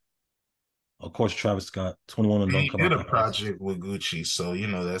one. Of course, Travis Scott, 21 and Don't He Come did Out a the House. project with Gucci, so you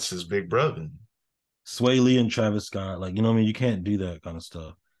know that's his big brother. Sway Lee and Travis Scott, like you know what I mean? You can't do that kind of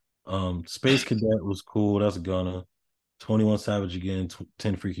stuff. Space Cadet was cool. That's Gunna. 21 Savage again,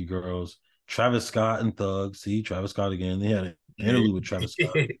 10 Freaky Girls. Travis Scott and Thug. See, Travis Scott again. They had an Yeah. interlude with Travis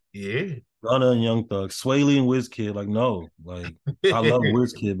Scott. Yeah. Gunna and Young Thug. Sway Lee and Wizkid. Like, no. Like, I love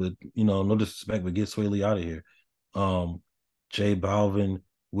Wizkid, but no disrespect, but get Sway Lee out of here. Um, J Balvin,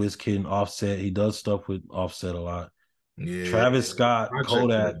 Wizkid, and Offset. He does stuff with Offset a lot. Yeah. Travis Scott, Project with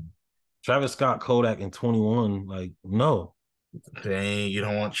Kodak. him. Travis Scott, Kodak, and 21. Like, no, Dang, you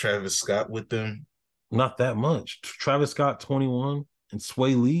don't want Travis Scott with them? not that much. Travis Scott, 21, and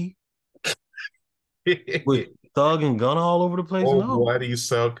Sway Lee with Thug and Gunna all over the place. Oh, No. why do you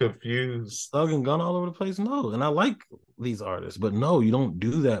sound confused? Thug and Gunna all over the place. No. And I like these artists, but no, you don't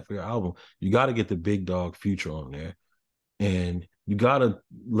do that for your album. You got to get the big dog Future on there. And you got to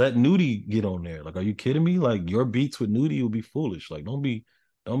let Nudie get on there. Like, are you kidding me? Like, your beats with Nudie will be foolish. Like, don't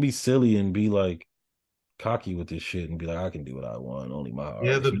be silly and be like, cocky with this shit and be like, I can do what I want, only my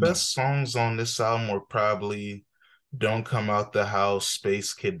Yeah, artist. the best songs on this album were probably Don't Come Out the House,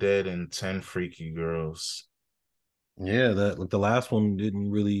 Space Cadet, and 10 Freaky Girls. Yeah, that like the last one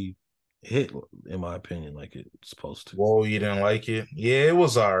didn't really hit, in my opinion, like it's supposed to. Whoa, you didn't like it? Yeah, it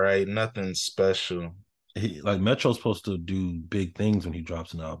was all right. Nothing special. Like Metro's supposed to do big things when he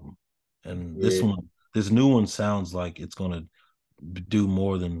drops an album, and Yeah. this new one sounds like it's gonna do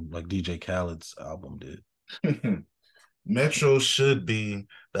more than like DJ Khaled's album did. Metro should be.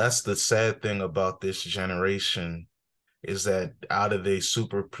 That's the sad thing about this generation is that out of the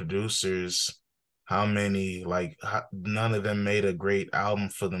super producers, how many none of them made a great album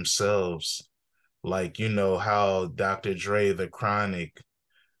for themselves. Like you know how Dr. Dre, The Chronic,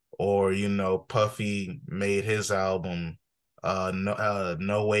 or you know Puffy made his album,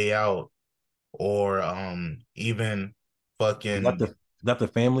 No Way Out, or even Is that fucking the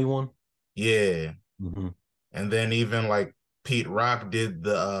family one? yeah. Mm-hmm. And then even like Pete Rock did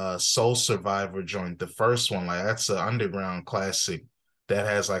the Soul Survivor joint, the first one. Like that's an underground classic that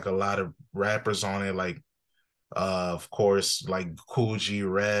has like a lot of rappers on it, like of course, like Cool G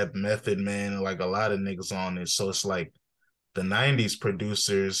Rap, Method Man, like a lot of niggas on it. So it's like the 90s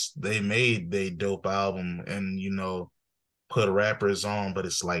producers, they made they dope album and put rappers on, but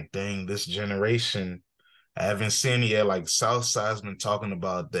it's like, dang, this generation, I haven't seen it yet. Like Southside's been talking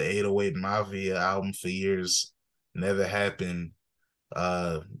about the 808 Mafia album for years. Never happened.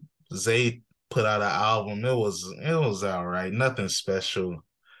 Uh Zay put out an album. It was all right. Nothing special.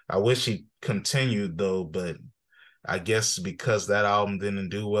 I wish he continued though, but I guess because that album didn't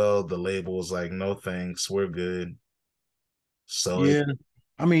do well, the label was like, no thanks, we're good. So Yeah.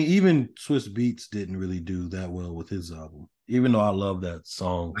 I mean, even Swiss Beats didn't really do that well with his album, even though I love that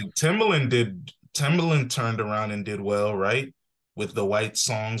song. like Timberland turned around and did well, right? With the white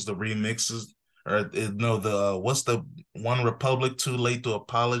songs, the remixes, or no, the what's the One Republic, Too Late to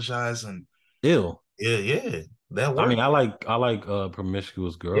Apologize, and Ill. yeah, that I mean, worked. I like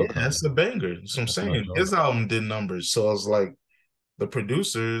Promiscuous Yeah, Girl kind of. that's a banger. That's what I'm That's my saying. joint. His album did numbers. So I was like, the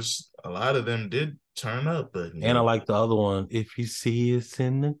producers, a lot of them did turn up, but And yeah. I like the other one. If you see us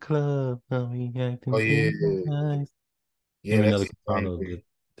in the club, I'll be Oh acting yeah. nice. Yeah, Him and Nelly that's a Furtado banger. did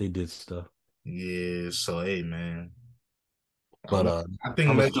they did stuff. Yeah, so hey man. I But want I think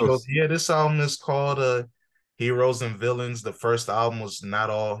I'm still Metro, yeah, this album is called Heroes and Villains. The first album was Not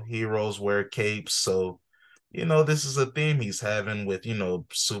All Heroes Wear Capes. So, this is a theme he's having with,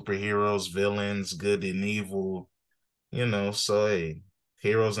 superheroes, villains, good and evil, so hey,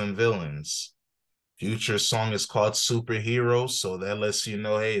 heroes and villains. Future song is called Superheroes, so that lets you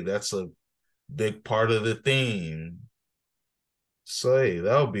know, hey, that's a big part of the theme. So hey,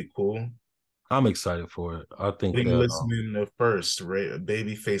 that would be cool. I'm excited for it. I think What are you that listening to first?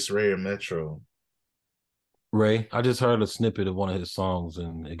 Babyface, Ray, or Metro? Ray, I just heard a snippet of one of his songs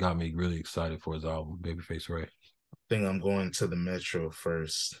and it got me really excited for his album, Babyface Ray. Think I'm going to the Metro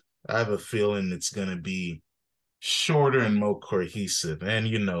first. I have a feeling it's gonna be shorter and more cohesive, and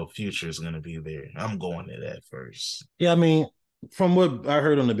Future is gonna be there. I'm going to that first. Yeah, I mean, from what I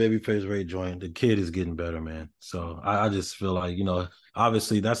heard on the Babyface Ray joint, the kid is getting better, man. So I just feel like,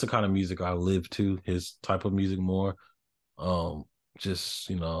 obviously that's the kind of music I live to, his type of music more. Um, just,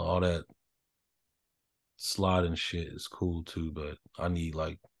 all that sliding shit is cool too, but I need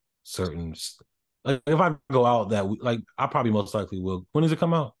like certain like if I go out that week, like I probably most likely will. When does it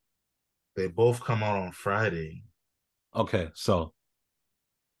come out? They both come out on Friday. Okay, so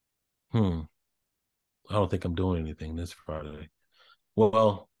I don't think I'm doing anything this Friday.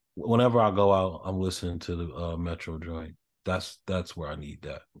 Well, whenever I go out, I'm listening to the Metro joint. That's where I need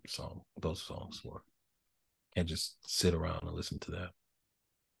that song, those songs for. Can't just sit around and listen to that.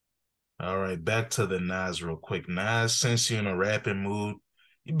 All right, back to the Nas real quick. Nas, since you're in a rapping mood,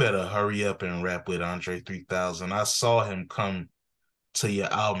 you better hurry up and rap with Andre 3000. I saw him come to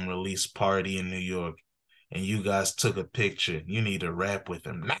your album release party in New York, and you guys took a picture. You need to rap with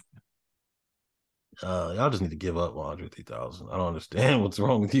him now. Y'all just need to give up on Andre 3000. I don't understand what's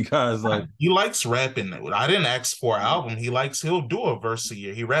wrong with you guys. Like, He likes rapping. I didn't ask for an album. He'll do a verse a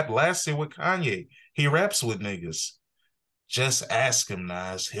year. He rapped last year with Kanye. He raps with niggas. Just ask him,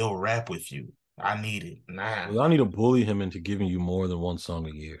 Nas. He'll rap with you. I need it. Nah. y'all need to bully him into giving you more than one song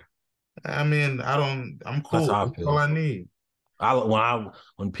a year. I mean, I'm That's cool. how I That's all feel. I need.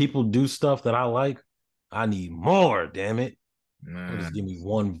 When people do stuff that I like, I need more. Damn it! Don't Nah. just give me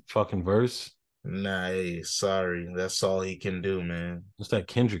one fucking verse. Nah, hey, sorry. That's all he can do, man. It's that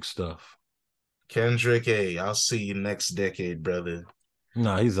Kendrick stuff. Kendrick, hey, I'll see you next decade, brother.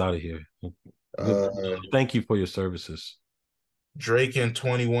 Nah, he's out of here. Good. Uh Thank you for your services. Drake and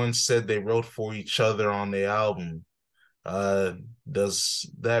 21 said they wrote for each other on the album. Uh, does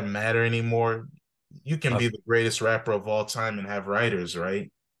that matter anymore? You can I be the greatest rapper of all time and have writers,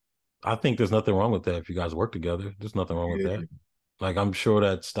 right? I think there's nothing wrong with that if you guys work together. There's nothing wrong with that. Yeah. Like I'm sure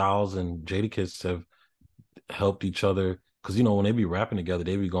that Styles and Jadakiss have helped each other because when they be rapping together,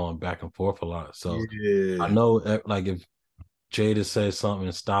 they be going back and forth a lot. So I Yeah. know like if Jada says something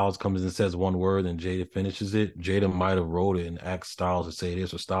and Styles comes and says one word and Jada finishes it, Jada might have wrote it and asked Styles to say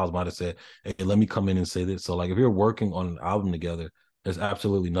this, or Styles might have said, hey, let me come in and say this. So like if you're working on an album together, there's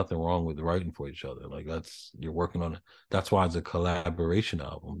absolutely nothing wrong with writing for each other. Like you're working on it. That's why it's a collaboration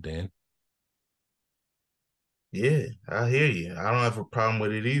album, Dan. Yeah, I hear you. I don't have a problem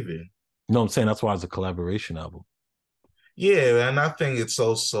with it either. You know what I'm saying? That's why it's a collaboration album. Yeah, and I think it's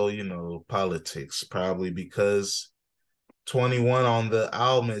also, politics, probably because 21 on the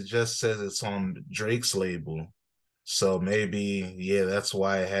album, it just says it's on Drake's label. So maybe, yeah, that's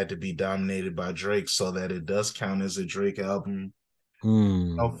why it had to be dominated by Drake so that it does count as a Drake album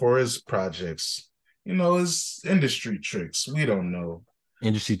for his projects. His industry tricks. We don't know.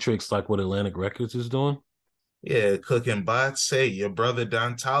 Industry tricks like what Atlantic Records is doing. Yeah, cooking bots. Say your brother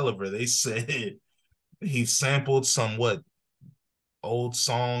Don Tolliver, they said he sampled some what old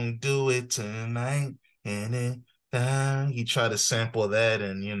song, Do It Tonight. And then he tried to sample that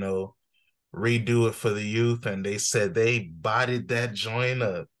and, redo it for the youth. And they said they bodied that joint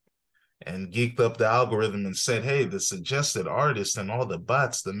up and geeked up the algorithm and said, hey, the suggested artist and all the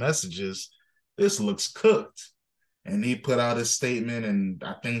bots, the messages, this looks cooked. And he put out a statement, and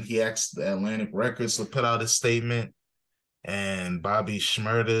I think he asked the Atlantic Records to put out a statement. And Bobby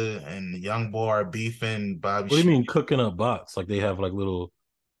Shmurda and Young Boy are beefing. What do you mean cooking up bots? Like they have like little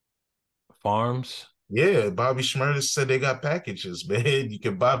farms? Yeah, Bobby Shmurda said they got packages, man. You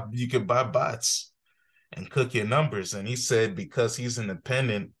could buy bots and cook your numbers. And he said because he's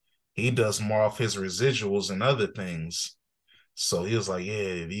independent, he does more off his residuals and other things. So he was like,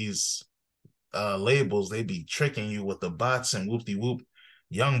 yeah, these labels, they be tricking you with the bots and whoop de whoop.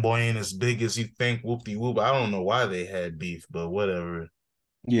 Young Boy ain't as big as you think, whoop de whoop. I don't know why they had beef, but whatever.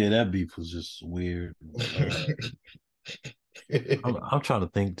 Yeah, that beef was just weird. I'm trying to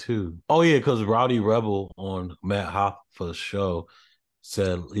think too. Oh yeah, because Rowdy Rebel on Matt Hoffa's show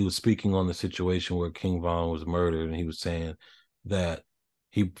said he was speaking on the situation where King Von was murdered, and he was saying that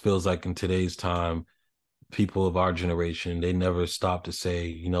he feels like in today's time, people of our generation, they never stop to say,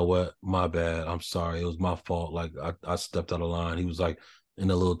 you know what, my bad, I'm sorry, it was my fault. Like I stepped out of line. He was like in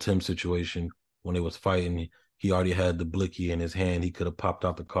the Lil Tim situation when they was fighting. He already had the blicky in his hand. He could have popped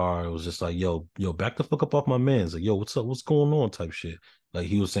out the car. It was just like, yo, back the fuck up off my man's. Like, yo, what's up? What's going on? Type shit. Like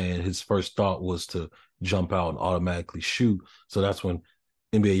he was saying his first thought was to jump out and automatically shoot. So that's when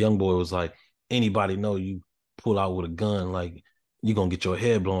NBA Youngboy was like, anybody know you pull out with a gun, like you're gonna get your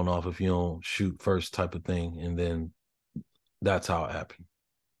head blown off if you don't shoot first, type of thing. And then that's how it happened.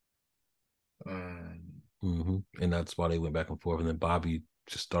 And that's why they went back and forth. And then Bobby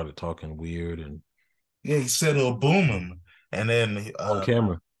just started talking weird and Yeah, he said it'll boom him. And then on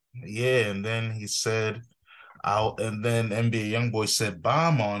camera. yeah, and then he said out and then NBA Youngboy said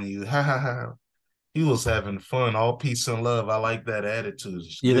bomb on you. Ha ha ha. He was having fun, all peace and love. I like that attitude.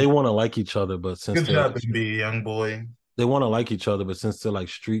 Yeah, they want to like each other, but since Good they're job, like NBA Youngboy. they want to like each other, but since they're like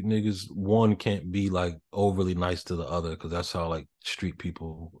street niggas, one can't be like overly nice to the other because that's how like street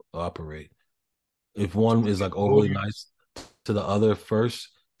people operate. If one is like overly nice to the other first,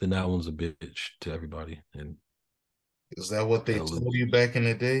 then that one's a bitch to everybody. And is that what they told you back in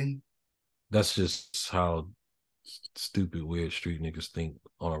the day? That's just how stupid, weird street niggas think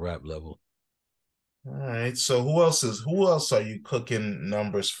on a rap level. All right. So who else are you cooking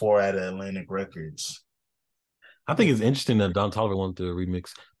numbers for at Atlantic Records? I think it's interesting that Don Toliver wanted to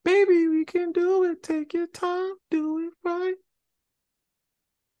remix Baby, We Can Do It, Take Your Time, Do It Right.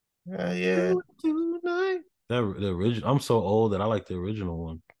 Yeah. Do it tonight. That the original, I'm so old that I like the original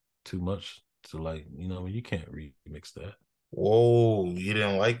one too much to like, you can't remix that. Whoa, you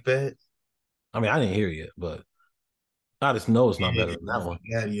didn't like that? I mean, I didn't hear it yet, but I just know it's not better than that one.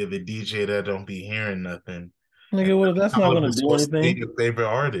 Yeah, you're the DJ that don't be hearing nothing. Nigga, what if that's not gonna do anything? Your favorite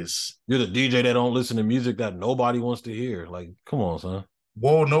artist. You're the DJ that don't listen to music that nobody wants to hear. Like, come on, son.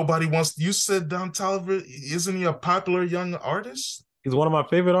 Whoa, nobody wants. You said Don Toliver, isn't he a popular young artist? He's one of my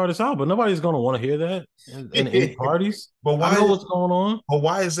favorite artists out, but nobody's gonna want to hear that in 8 parties. But why? I know what's going on. But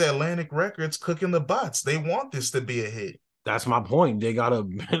why is Atlantic Records cooking the bots? They want this to be a hit. That's my point. They gotta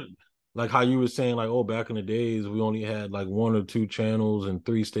like how you were saying, like, oh, back in the days we only had like 1 or 2 channels and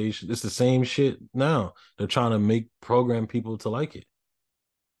 3 stations. It's the same shit now. They're trying to program people to like it.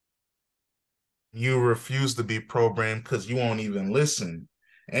 You refuse to be programmed because you won't even listen.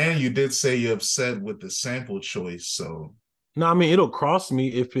 And you did say you're upset with the sample choice. So no, I mean it'll cross me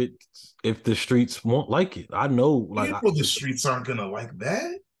if the streets won't like it. I know, like the streets aren't gonna like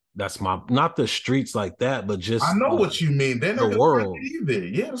that. That's not the streets like that, but just I know what you mean. They're not the world either.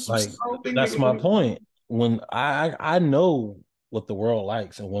 Yeah, like that's my point. When I know what the world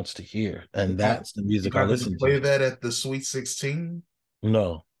likes and wants to hear, and that's the music I listen to. Play that at the Sweet 16?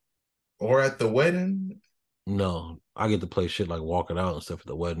 No. Or at the wedding? No, I get to play shit like Walk It Out and stuff at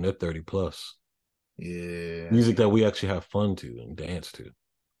the wedding. They're 30 plus. Yeah. Music that we actually have fun to and dance to.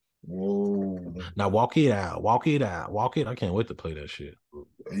 Whoa. Now walk it out, walk it out, walk it. I can't wait to play that shit.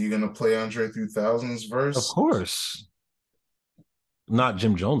 Are you gonna play Andre 3000's verse? Of course. Not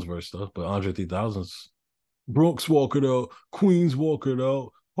Jim Jones' verse though, but Andre 3000's Brooks Walk It Out, Queens Walk It Out,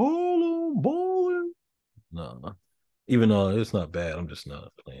 Harlem Ballin'. No. Even though it's not bad, I'm just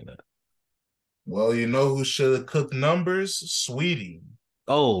not playing that. Well, you know who should have cooked numbers? Saweetie.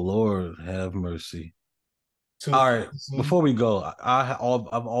 Oh Lord, have mercy. All right, before we go, I've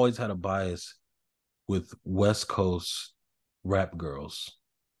always had a bias with West Coast rap girls.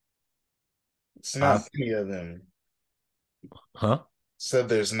 It's not many of them. Huh? Said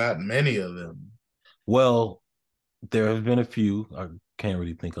there's not many of them. Well, There have been a few. I can't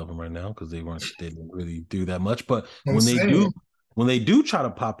really think of them right now because they didn't really do that much. But I'm saying. when they do try to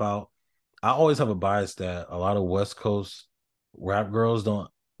pop out, I always have a bias that a lot of West Coast rap girls don't,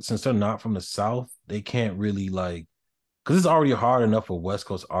 since they're not from the South, they can't really like, because it's already hard enough for West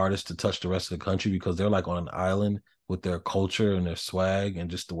Coast artists to touch the rest of the country because they're like on an island with their culture and their swag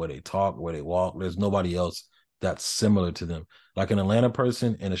and just the way they talk, the way they walk. There's nobody else that's similar to them. Like an Atlanta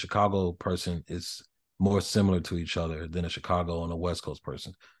person and a Chicago person is more similar to each other than a Chicago and a West Coast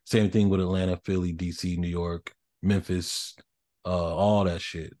person. Same thing with Atlanta, Philly, DC, New York, Memphis, all that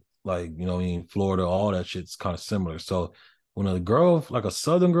shit. Like, you know what I mean? Florida, all that shit's kind of similar. So when a girl, like a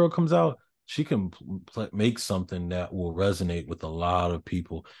Southern girl comes out, she can make something that will resonate with a lot of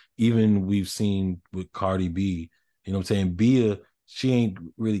people. Even we've seen with Cardi B, you know what I'm saying? Bia, she ain't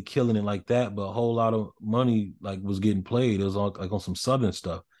really killing it like that, but a whole lot of money like was getting played. It was all, like on some Southern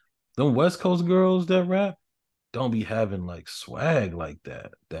stuff. Them West Coast girls that rap don't be having like swag like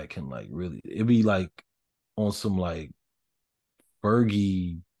that. That can like really, it be like on some like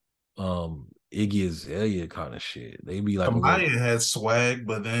Fergie, Iggy Azalea kind of shit. They be like a little. Kamaya had swag,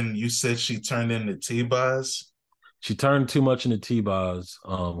 but then you said she turned into T-Boz. She turned too much into T-Boz.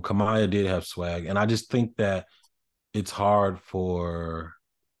 Kamaya did have swag, and I just think that it's hard for.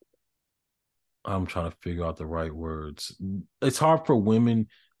 I'm trying to figure out the right words. It's hard for women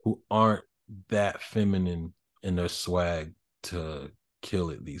who aren't that feminine in their swag to kill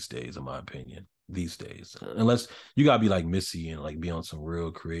it these days, in my opinion. These days, unless you gotta be like Missy and like be on some real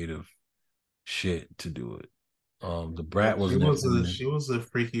creative shit to do it. The But Brat wasn't that feminine. she was a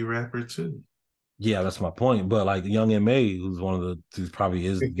freaky rapper too. Yeah, that's my point. But like Young M.A, who's one of the who's probably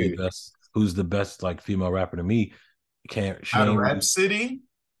is the best, who's the best like female rapper to me, can't she Not ain't Rap really. City.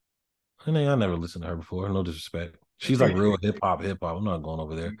 I never listened to her before. No disrespect. She's like real hip hop, hip hop. I'm not going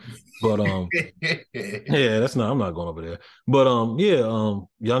over there. But yeah, that's not. I'm not going over there. But yeah,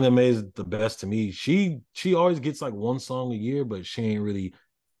 Young M.A is the best to me. She always gets like one song a year, but she ain't really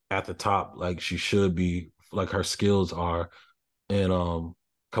at the top like she should be. Like her skills are. And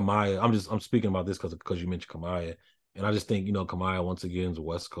Kamaya, I'm speaking about this because you mentioned Kamaya, and I just think Kamaya once again is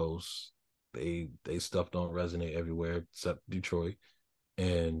West Coast. They stuff don't resonate everywhere except Detroit,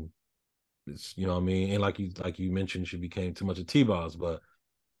 and it's what I mean. And like you mentioned, she became too much of T-Boz, but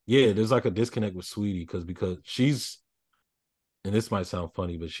yeah, there's like a disconnect with Sweetie because she's, and this might sound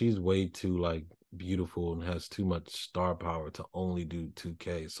funny, but she's way too like beautiful and has too much star power to only do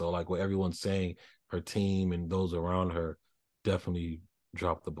 2K. So like what everyone's saying, her team and those around her definitely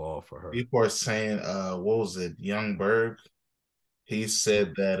dropped the ball for her. People are saying, what was it, Young Berg? He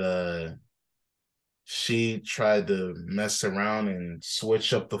said that she tried to mess around and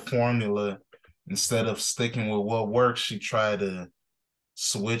switch up the formula instead of sticking with what works. She tried to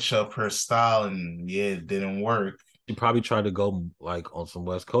switch up her style, and yeah, it didn't work. She probably tried to go like on some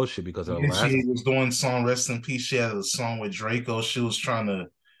West Coast shit because her Yeah, last. she was doing song Rest in Peace. She had a song with Draco. She was trying to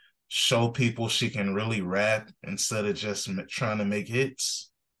show people she can really rap instead of just trying to make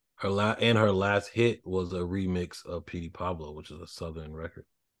hits. Her last hit was a remix of Petey Pablo, which is a Southern record.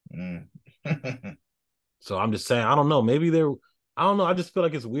 Mm. So I'm just saying, I don't know. Maybe they're, I don't know. I just feel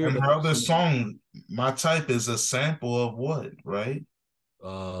like it's weird And that her there's other so many. song, My Type, is a sample of what, right?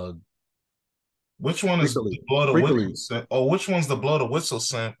 Uh, Which one is the Freakily, Blow the Whistle? Freakily. Oh, which one's the Blow the Whistle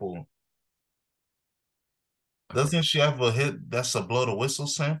sample? I forget. Doesn't she have a hit that's a Blow the Whistle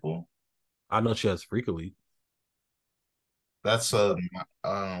sample? I know she has Freakily. That's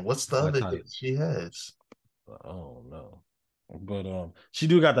what's the My other type. hit she has? I don't know. But she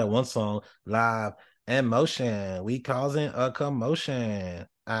do got that one song, Live and Motion. We causing a commotion.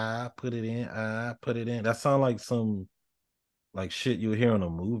 I put it in, I put it in. That sound like some like shit you hear in a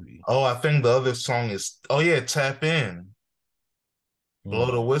movie. Oh, I think the other song is, oh yeah, Tap In. Blow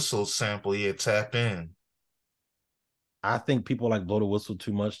Hmm. the Whistle sample, yeah, Tap In. I think people like blow the whistle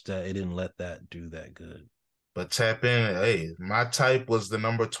too much that it didn't let that do that good. But Tap In, hey, My Type was the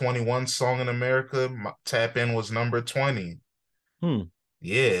number 21 song in America. Tap In was number 20. Hmm.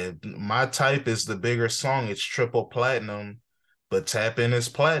 Yeah, My Type is the bigger song. It's triple platinum, but Tap In is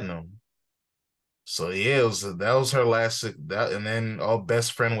platinum. So yeah, that was her last that, and then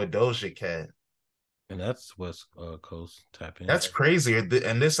Best Friend with Doja Cat. And that's West Coast tap in. That's crazy. And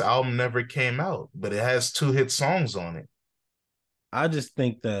this album never came out, but it has two hit songs on it. I just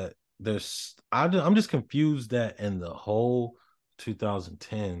think that I'm just confused that in the whole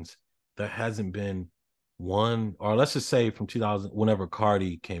 2010s, there hasn't been one, or let's just say from 2000, whenever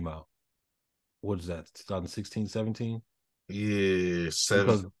Cardi came out. What is that, 2016, 17? Yeah,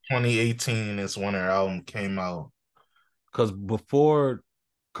 Because 2018 is when her album came out. before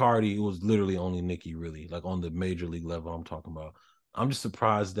Cardi, it was literally only Nicki, really, like on the major league level. I'm talking about. I'm just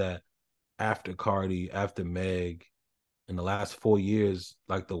surprised that after Cardi, after Meg, in the last 4 years,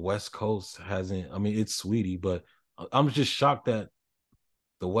 like the West Coast hasn't. I mean, it's Saweetie, but I'm just shocked that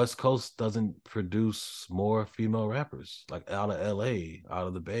the West Coast doesn't produce more female rappers like out of LA, out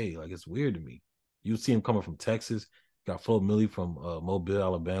of the Bay. Like it's weird to me. You see them coming from Texas, got Flo Milli from Mobile,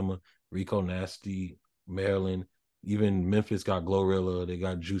 Alabama, Rico Nasty, Maryland. Even Memphis got Glorilla. They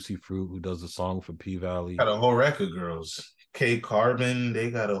got Juicy Fruit, who does the song for P Valley. Got a whole rack of girls. K Carbon, they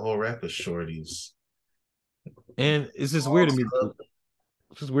got a whole rack of shorties. And it's just weird to me.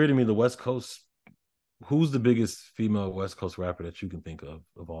 It's just weird to me. The West Coast. Who's the biggest female West Coast rapper that you can think of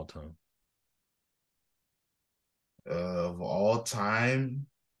all time? Of all time,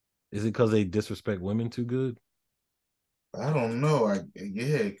 Is it because they disrespect women too good? I don't know.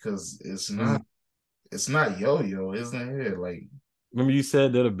 Yeah, because Mm. it's not Yo-Yo, isn't it? Like Remember you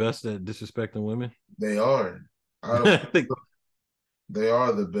said they're the best at disrespecting women? they are. Out of I think they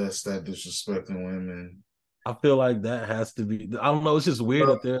are the best at disrespecting women. I feel like that has to be. I don't know. It's just weird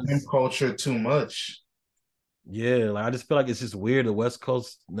Love that him there's. culture too much. Yeah, like I just feel like it's just weird. The West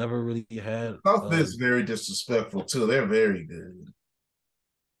Coast never really had. South is very disrespectful too. They're very good.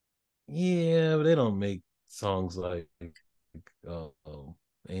 Yeah, but they don't make songs like "Ain't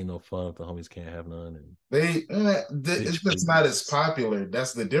No Fun If the Homies Can't Have None" and It's "Bitch just not as Please." popular.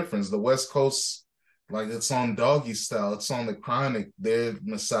 That's the difference. The West Coast, like it's on Doggy Style. It's on the Chronic. Their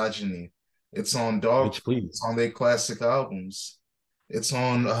misogyny. It's on Dog. "Bitch Please." It's on their classic albums. It's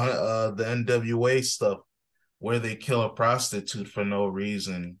on the NWA stuff where they kill a prostitute for no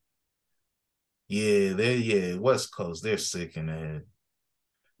reason. West Coast. They're sick in the head.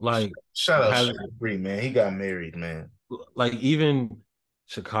 Like Shout out has Sugar Free, man. He got married, man. like even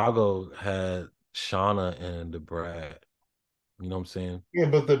Chicago had Shauna and the Brat. You know what I'm saying? Yeah,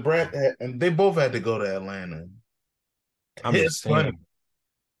 but the Brat and they both had to go to Atlanta. I'm just It's funny. saying.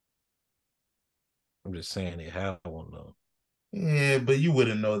 I'm just saying they had one though. Yeah, but you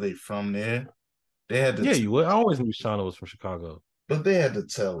wouldn't know they from there. They had to, Yeah, you would. I always knew Shauna was from Chicago. but they had to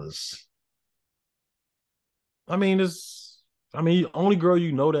tell us. I mean, it's. I mean, only girl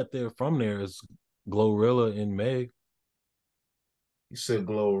you know that they're from there is Glorilla and Meg. You said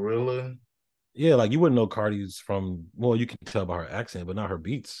Glorilla, Yeah, like you wouldn't know Cardi's from. Well, you can tell by her accent, but not her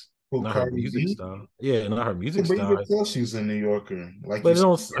beats, who not her Cardi music B. style. Yeah, not her Yeah, music but you could style. tell she's a New Yorker. Like you But it said,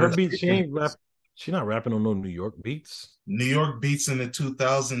 don't. Her her beats, she ain't rap. signatures. She not rapping on no New York beats. New York beats in the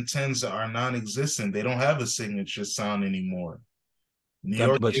 2010s are non-existent. They don't have a signature sound anymore. New That,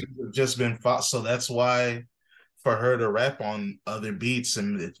 York but niggas have just been fought, so that's why for her to rap on other beats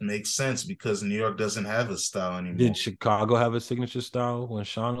and it makes sense because New York doesn't have a style did anymore. Chicago have a signature style when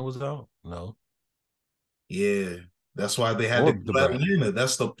Shauna was out? No, Yeah, that's why they had to or go the to Brat. Atlanta.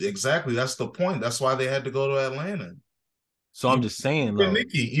 That's the point. That's why they had to go to Atlanta. So I'm just saying though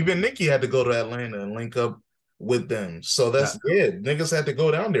Even Nikki had to go to Atlanta and link up with them. So that niggas had to go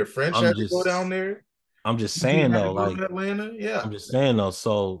down there. French I'm had to go just down there. I'm just He saying had to though, go like to Atlanta. Yeah. I'm just saying though.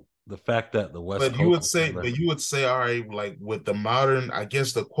 So the fact that the West Coast is But you would say, all right, like with the modern, I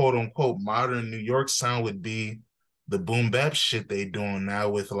guess the quote unquote modern New York sound would be the boom bap shit they doing now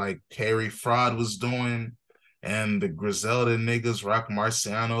with like Harry Fraud was doing and the Griselda niggas, Rock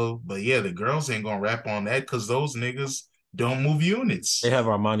Marciano. But yeah, the girls ain't gonna rap on that because those niggas don't move they units. have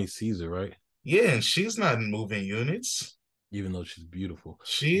Armani Caesar, right? Yeah, and she's not moving units. Even though she's beautiful,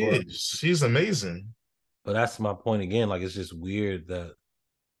 She but is. She's amazing. that's my point again. Like it's just weird that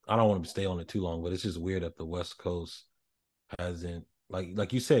I don't want to stay on it too long, but it's just weird that the West Coast hasn't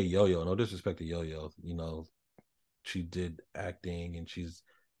like you say Yo Yo. No disrespect to Yo Yo, you know she did acting and she's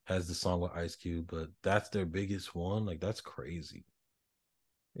has the song with Ice Cube, but that's their biggest one. Like that's crazy.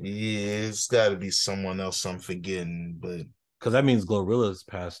 Yeah, it's got to be someone else I'm forgetting, but Because that means Glorilla's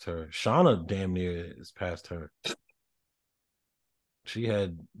past her. Shauna damn near is past her. She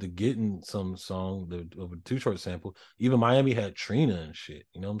had the Getting Some song, the of a Too Short sample. Even Miami had Trina and shit.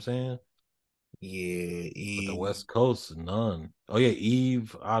 You know what I'm saying? yeah, But the he, West Coast, none. Oh yeah,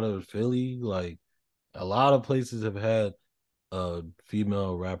 Eve out of Philly. Like a lot of places have had a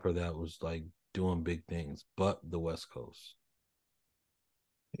female rapper that was like doing big things, but the West Coast.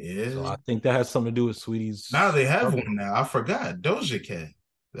 So yeah. I think that has something to do with Now Sweetie's they have struggle. one now. I forgot. Doja Cat.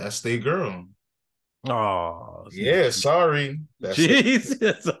 That's their girl. Oh, see, Yeah, sorry. That's it.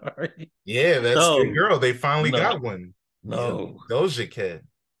 jeez, sorry. Yeah, that's their No, girl. They finally no, got one. Yeah, no. Doja Cat.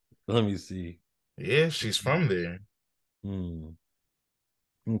 Let me see. Yeah, she's from there. Hmm.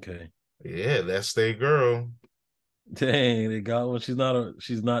 Okay. Yeah, that's their girl. Dang, they got one. She's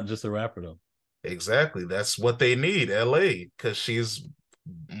not just a rapper though. Exactly. That's what they need, LA, because she's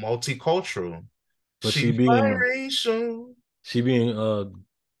multicultural. But She's biracial. she being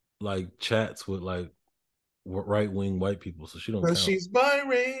like chats with like right wing white people, so she don't Cause count. she's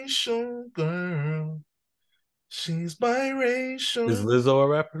biracial, girl. She's Is biracial. Lizzo a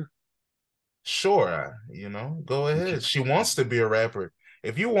rapper? Sure, go ahead. She wants to be a rapper.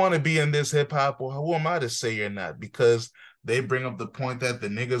 If you want to be in this hip hop, well, who am I to say you're not? Because they bring up the point that the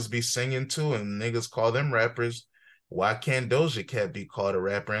niggas be singing to and niggas call them rappers. Why can't Doja Cat be called a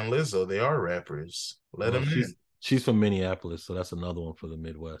rapper and Lizzo? They are rappers. Let Well, them in. she's from Minneapolis, so that's another one for the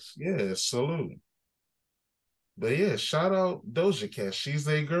Midwest. Yeah, salute. But yeah, shout out Doja Cat. She's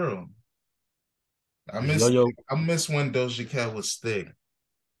a girl. I Is Yo miss Yo? I miss when Doja Cat was thick.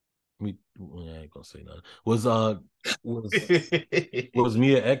 I ain't gonna say nothing. Was was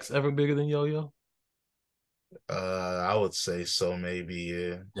Mia X ever bigger than Yo Yo? I would say so, maybe,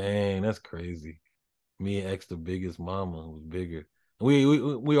 yeah. Dang, that's crazy. Mia X, the biggest mama, was bigger. We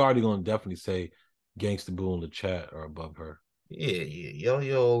already gonna definitely say Gangsta Boo in the chat are above her. Yeah, yeah.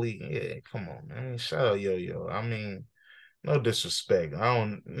 Yo, yeah, come on, man. Shout out Yo. I mean, no disrespect. I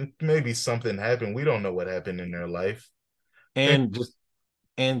don't maybe something happened. We don't know what happened in their life. And just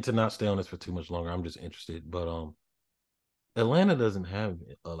and to not stay on this for too much longer, I'm just interested. But Atlanta doesn't have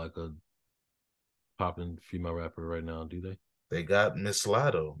like a popping female rapper right now, do they? They got Miss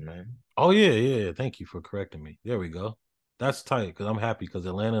Lotto, man. Oh yeah. Thank you for correcting me. There we go. That's tight because I'm happy because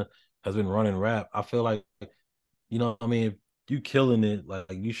Atlanta has been running rap. I feel like I mean, if you killing it, like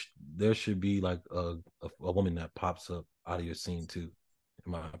there should be like a woman that pops up out of your scene too,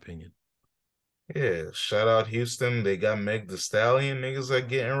 in my opinion. Yeah, shout out Houston. They got Meg the Stallion. Niggas are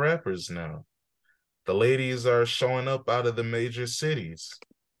getting rappers now. The ladies are showing up out of the major cities.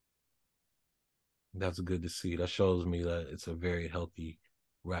 That's good to see. That shows me that it's a very healthy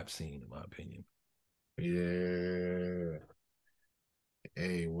rap scene, in my opinion. Yeah.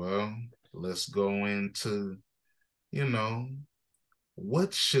 Hey, well, let's go into, you know,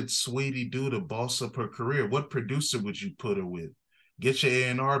 what should Saweetie do to boss up her career? What producer would you put her with? Get your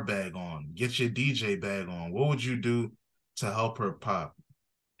A&R bag on. Get your DJ bag on. What would you do to help her pop?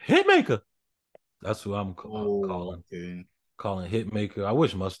 Hitmaker. That's who I'm Oh, okay. calling Hitmaker. I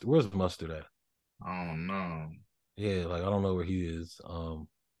wish Mustard. Where's Mustard at? I don't know. Yeah, like I don't know where he is.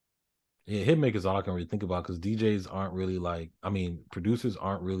 Yeah, Hitmaker's all I can really think about because DJs aren't really like. I mean, producers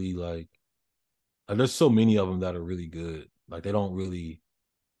aren't really like. There's so many of them that are really good. Like they don't really.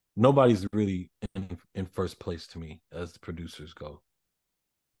 Nobody's really in first place to me as the producers go.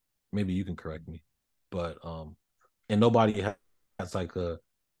 Maybe you can correct me, but and nobody has like a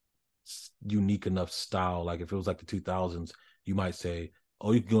unique enough style. Like if it was like the 2000s, you might say,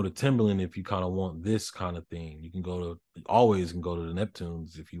 "Oh, you can go to Timberland if you kind of want this kind of thing. You can always can go to the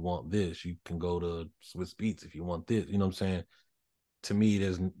Neptunes if you want this. You can go to Swiss Beats if you want this." You know what I'm saying? To me,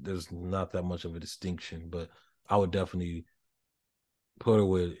 there's not that much of a distinction, but I would definitely put her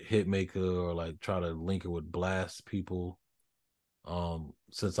with Hitmaker or like try to link her with Blast people.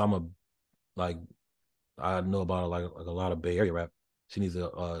 Since I'm a like I know about like a lot of Bay Area rap, she needs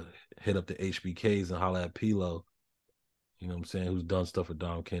to hit up the HBKs and holla at Pilo. You know what I'm saying? Who's done stuff with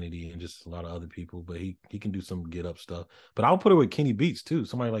Dom Kennedy and just a lot of other people, but he can do some get up stuff. But I'll put her with Kenny Beats too,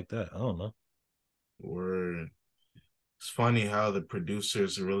 somebody like that. I don't know. Word. It's funny how the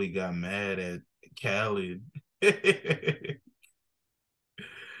producers really got mad at Khaled.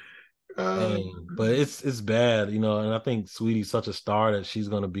 uh, But it's bad, and I think Sweetie's such a star that she's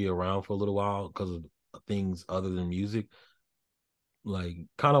gonna be around for a little while because of things other than music. Like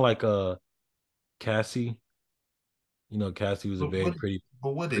kind of like Cassie. Cassie was a but very what pretty,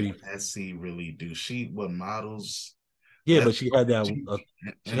 but what did pretty. Cassie really do? She what models Yeah, that but she had that. she,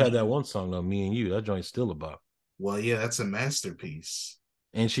 She and had that one song though, "Me and You." That joint's still about. well, yeah, that's a masterpiece.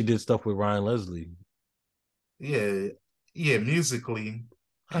 And she did stuff with Ryan Leslie. Yeah, yeah, musically.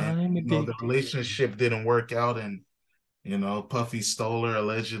 And I'm the addicted. relationship didn't work out and Puffy stole her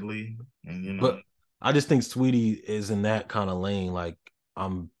allegedly. And But I just think Sweetie is in that kind of lane. Like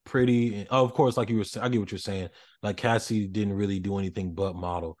I'm pretty. Oh, of course, like you were saying, I get what you're saying. Like Cassie didn't really do anything but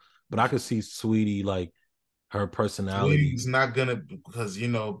model, but I could see Sweetie like her personality. Sweetie's not gonna because we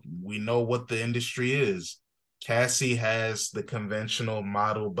know what the industry is. Cassie has the conventional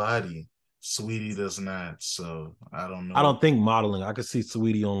model body. Sweetie does not. So I don't I know. don't think modeling. I could see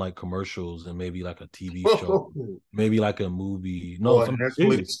Sweetie on like commercials and maybe like a TV show, maybe like a movie. No, Or a some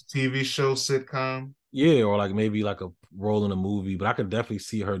serious. Netflix TV show sitcom. Yeah, or like maybe like a role in a movie, but I could definitely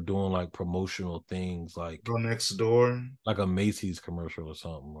see her doing like promotional things Go next door. like a Macy's commercial or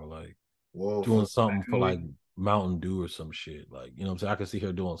something, or like Whoa, doing for something for like family. Mountain Dew or some shit. Like, you know what I'm saying? I could see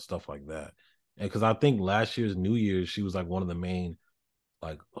her doing stuff like that. And because I think last year's New Year's, she was like one of the main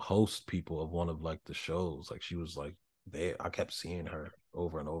like host people of one of like the shows. Like she was like there. I kept seeing her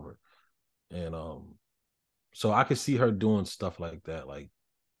over and over. And so I could see her doing stuff like that, like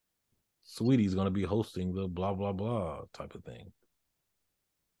Saweetie's gonna be hosting the blah blah blah type of thing.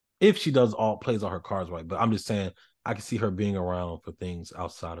 If she plays all her cards right. But I'm just saying I can see her being around for things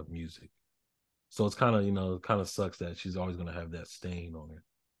outside of music. So it's kind of, it kind of sucks that she's always gonna have that stain on her,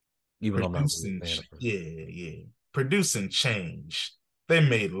 even though I'm not really a fan of her. Yeah. Producing change. They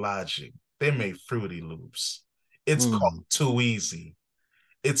made Logic. They made Fruity Loops. It's called Too Easy.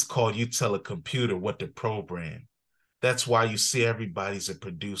 It's called you tell a computer what to program. That's why you see everybody's a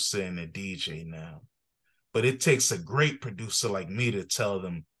producer and a DJ now. But it takes a great producer like me to tell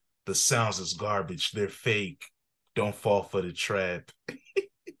them the sounds is garbage. They're fake. Don't fall for the trap.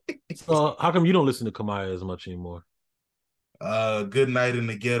 So how come you don't listen to Kamaya as much anymore? Good Night in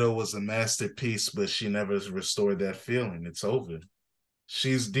the Ghetto was a masterpiece, but she never restored that feeling. It's over.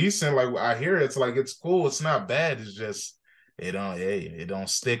 She's decent. Like I hear it, it's like it's cool. It's not bad. It's just it don't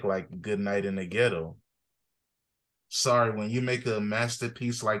stick like Good Night in the Ghetto. Sorry, when you make a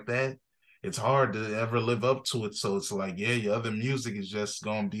masterpiece like that, it's hard to ever live up to it. So it's like, yeah, your other music is just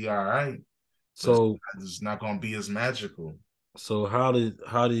gonna be all right, but So it's not gonna be as magical. so how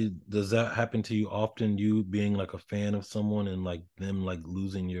did does that happen to you often? You being like a fan of someone and like them like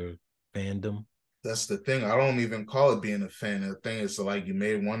losing your fandom? That's the thing. I don't even call it being a fan. The thing is like you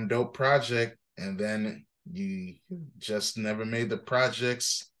made one dope project and then you just never made the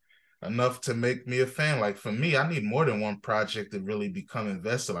projects enough to make me a fan. Like for me, I need more than one project to really become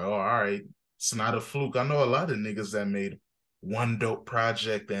invested. Like, oh, all right, it's not a fluke. I know a lot of niggas that made one dope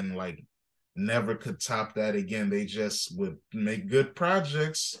project and like never could top that again. They just would make good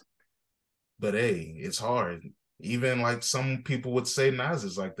projects, but hey, it's hard. Even like some people would say Nas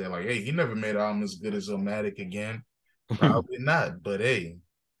is like that. Like, hey, he never made an album as good as Illmatic again. Probably not, but hey,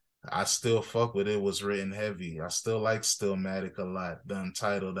 I still fuck with It Was Written Heavy. I still like Stillmatic a lot. The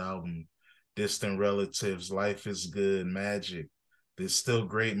Untitled album, Distant Relatives, Life is Good, Magic. There's still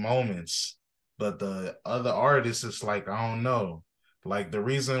great moments. But the other artists, it's like, I don't know. Like the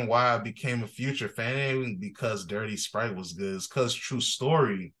reason why I became a Future fan ain't because Dirty Sprite was good. It's because True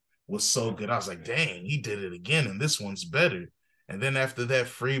Story was so good. I was like, dang, he did it again, and this one's better. And then after that,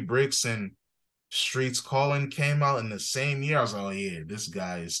 Free Bricks and Streets Calling came out in the same year. I was like, oh yeah, this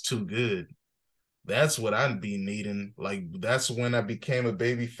guy is too good. That's what I'd be needing. Like that's when I became a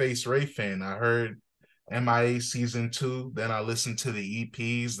Babyface Ray fan. I heard MIA season 2, then I listened to the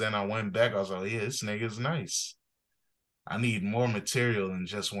EPs, then I went back. I was like, yeah, this nigga's nice. I need more material than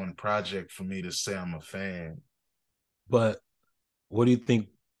just one project for me to say I'm a fan. But what do you think?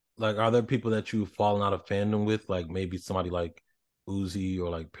 Like, are there people that you've fallen out of fandom with? Like maybe somebody like Uzi or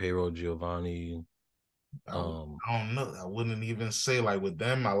like Pero Giovanni. I, Um, I don't know. I wouldn't even say like with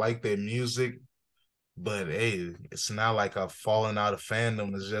them. I like their music, but hey, it's not like I've fallen out of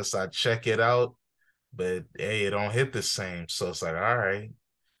fandom. It's just I check it out, but hey, it don't hit the same. So it's like, all right.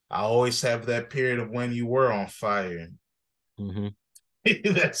 I always have that period of when you were on fire. mm-hmm.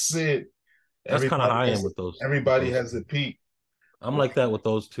 That's it. That's kind of Everybody how I am has with everybody those has a two. peak. I'm like that with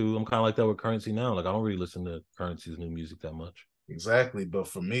those two. I'm kind of like that with Currency now. Like I don't really listen to Currency's new music that much. Exactly. But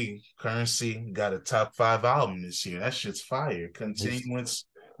for me, Currency got a top 5 album this year. That shit's fire. He's Continuance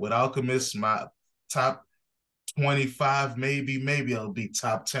with Alchemist, my top 25, maybe it'll be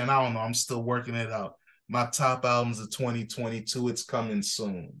top 10. I don't know. I'm still working it out. My top albums of 2022. It's coming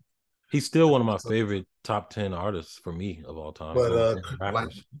soon. he's still one of my favorite top 10 artists for me of all time. But Well, like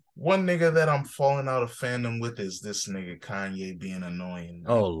rappers. one nigga that I'm falling out of fandom with is this nigga Kanye being annoying.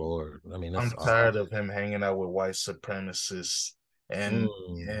 Oh Lord. I mean, I'm that's tired obvious. of him hanging out with white supremacists and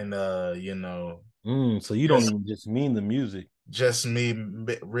Mm. you know, So you don't just even just mean the music. just me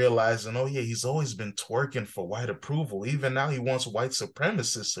realizing, oh yeah, he's always been twerking for white approval. Even now, he wants white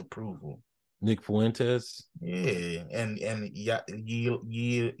supremacist approval. Nick Fuentes. Yeah, and yeah,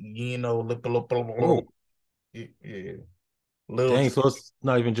 you know, Oh, yeah, little dang. So it's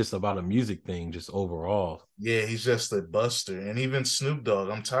not even just about a music thing, just overall. yeah, he's just a buster. And even Snoop Dogg,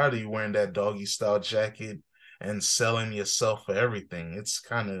 I'm tired of you wearing that doggy style jacket and selling yourself for everything. It's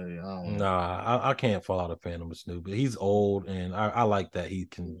kind of, I don't know. Nah, I can't fall out of fandom with Snoop, but he's old and I like that he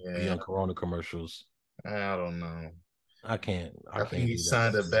can be Yeah, on Corona commercials. I don't know. I I think can't he do that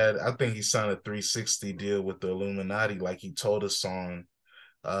signed a still. bad, I think he signed a 360 deal with the Illuminati, like he told us on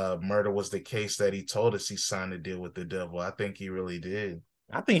Murder Was the Case that he told us he signed a deal with the devil. I think he really did.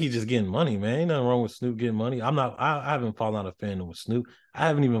 I think he's just getting money, man. Ain't nothing wrong with Snoop getting money. I haven't fallen out of fandom with Snoop. I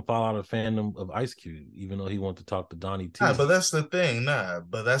haven't even fallen out of fandom of Ice Cube, even though he wanted to talk to Donnie Nah, T. but that's the thing. Nah,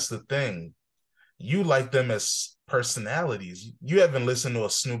 but that's the thing. you like them as personalities. You haven't listened to a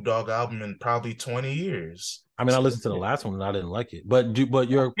Snoop Dogg album in probably 20 years. I mean, I listened to the last one and I didn't like it. But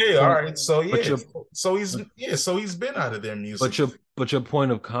your Yeah, all point, right. So but yeah, your so he's been out of their music. but your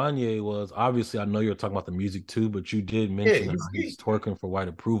point of Kanye was obviously I know you're talking about the music too, but you did Yeah, mention how he's twerking for white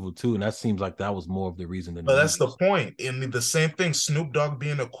approval too, and that seems like that was more of the reason than the but that's music. the point. And the same thing, Snoop Dogg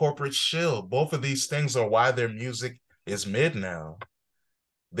being a corporate shill. Both of these things are why their music is mid now.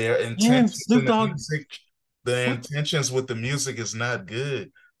 Their And intentions in Snoop the Dogg, music, the what? intentions with the music is not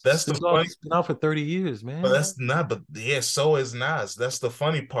good. That's Snoop the Dogg funny, has been out for 30 years, but man. that's not. But yeah, so is Nas. That's the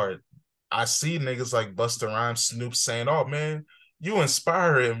funny part. I see niggas like Busta Rhymes, Snoop saying, "Oh man, you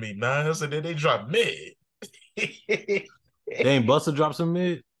inspiring me, Nas," and then they drop mid. Dang, Busta dropped some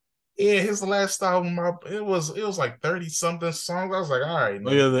mid. Yeah, his last album, it was like 30 something songs. I was like, all right,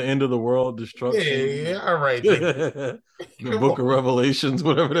 Oh nigga. yeah, the end of the world Yeah, destruction. yeah, all right, nigga. The Come Book of on. Revelations,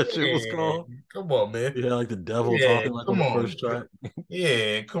 whatever that shit was Yeah, called. come on, man. Yeah, like the devil Yeah, talking like on come the on. first track.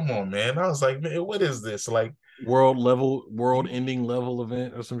 Yeah, come on, man. I was like, man, what is this? Like, World ending level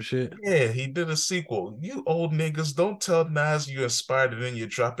event or some shit. yeah, he did a sequel. You old niggas, don't tell Nas you inspired and then you're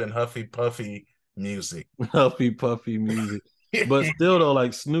dropping Huffy Puffy music. Huffy puffy music. But still though,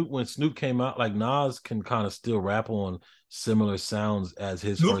 like Snoop, when Snoop came out, like Nas can kind of still rap on similar sounds as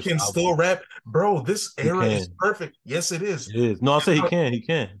his Snoop first can album. still rap. Bro, this He era is can. perfect. Yes, it is. It is. No, I'll say he can. He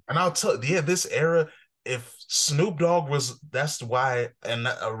can. And I'll tell, yeah, this era, if Snoop Dogg was, that's why, and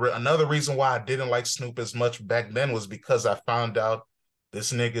another reason why I didn't like Snoop as much back then was because I found out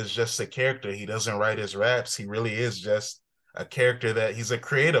this nigga is just a character. He doesn't write his raps. He really is just a character that he's a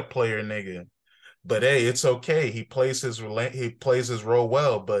creative player, nigga. But hey, it's okay. He plays his role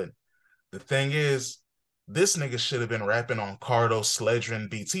well. But the thing is, this nigga should have been rapping on Cardo Sledgen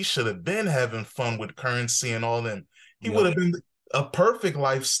beats. He should have been having fun with Currency and all them. He would Yep. have been a perfect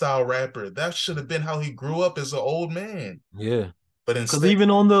lifestyle rapper. That should have been how he grew up as an old man. Yeah. But Because instead, even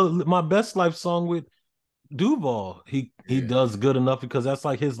on the My Best Life song with Duval, he yeah, does good enough because that's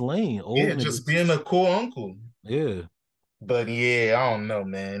like his lane. yeah, Old just niggas. being a cool uncle. Yeah. But yeah, I don't know,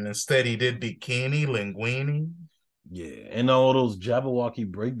 man. Instead, he did Bikini, Linguini. Yeah. And all those Jabberwocky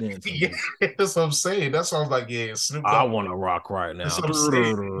breakdancing Yeah, beats. that's what I'm saying. That's what I was like, yeah, Snoop I Dogg. want to rock right That's now. what I'm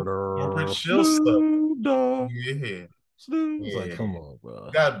saying. Corporate chill stuff. Snoop Dogg. Yeah, Snoop. It's like, yeah. come on,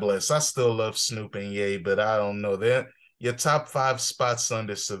 bro. God bless. I still love Snoop and Ye, but I don't know. They're your top five spots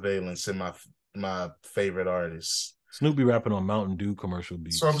under surveillance in my favorite artists. Snoop be rapping on Mountain Dew commercial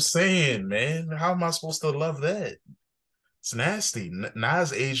So I'm beats. saying, man, how am I supposed to love that? It's nasty.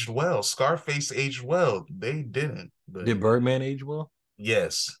 Nas aged well. Scarface aged well. They didn't, but Did Birdman age well?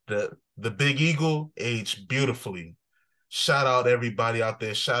 yes, the Big Eagle aged beautifully. Shout out everybody out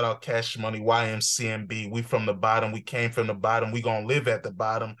there. Shout out Cash Money, YMCMB. We from the bottom. We came from the bottom. We gonna live at the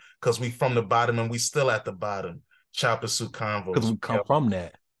bottom because we from the bottom and we still at the bottom. Choppa Su Because Convos. we come from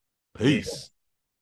that. Yeah. Peace.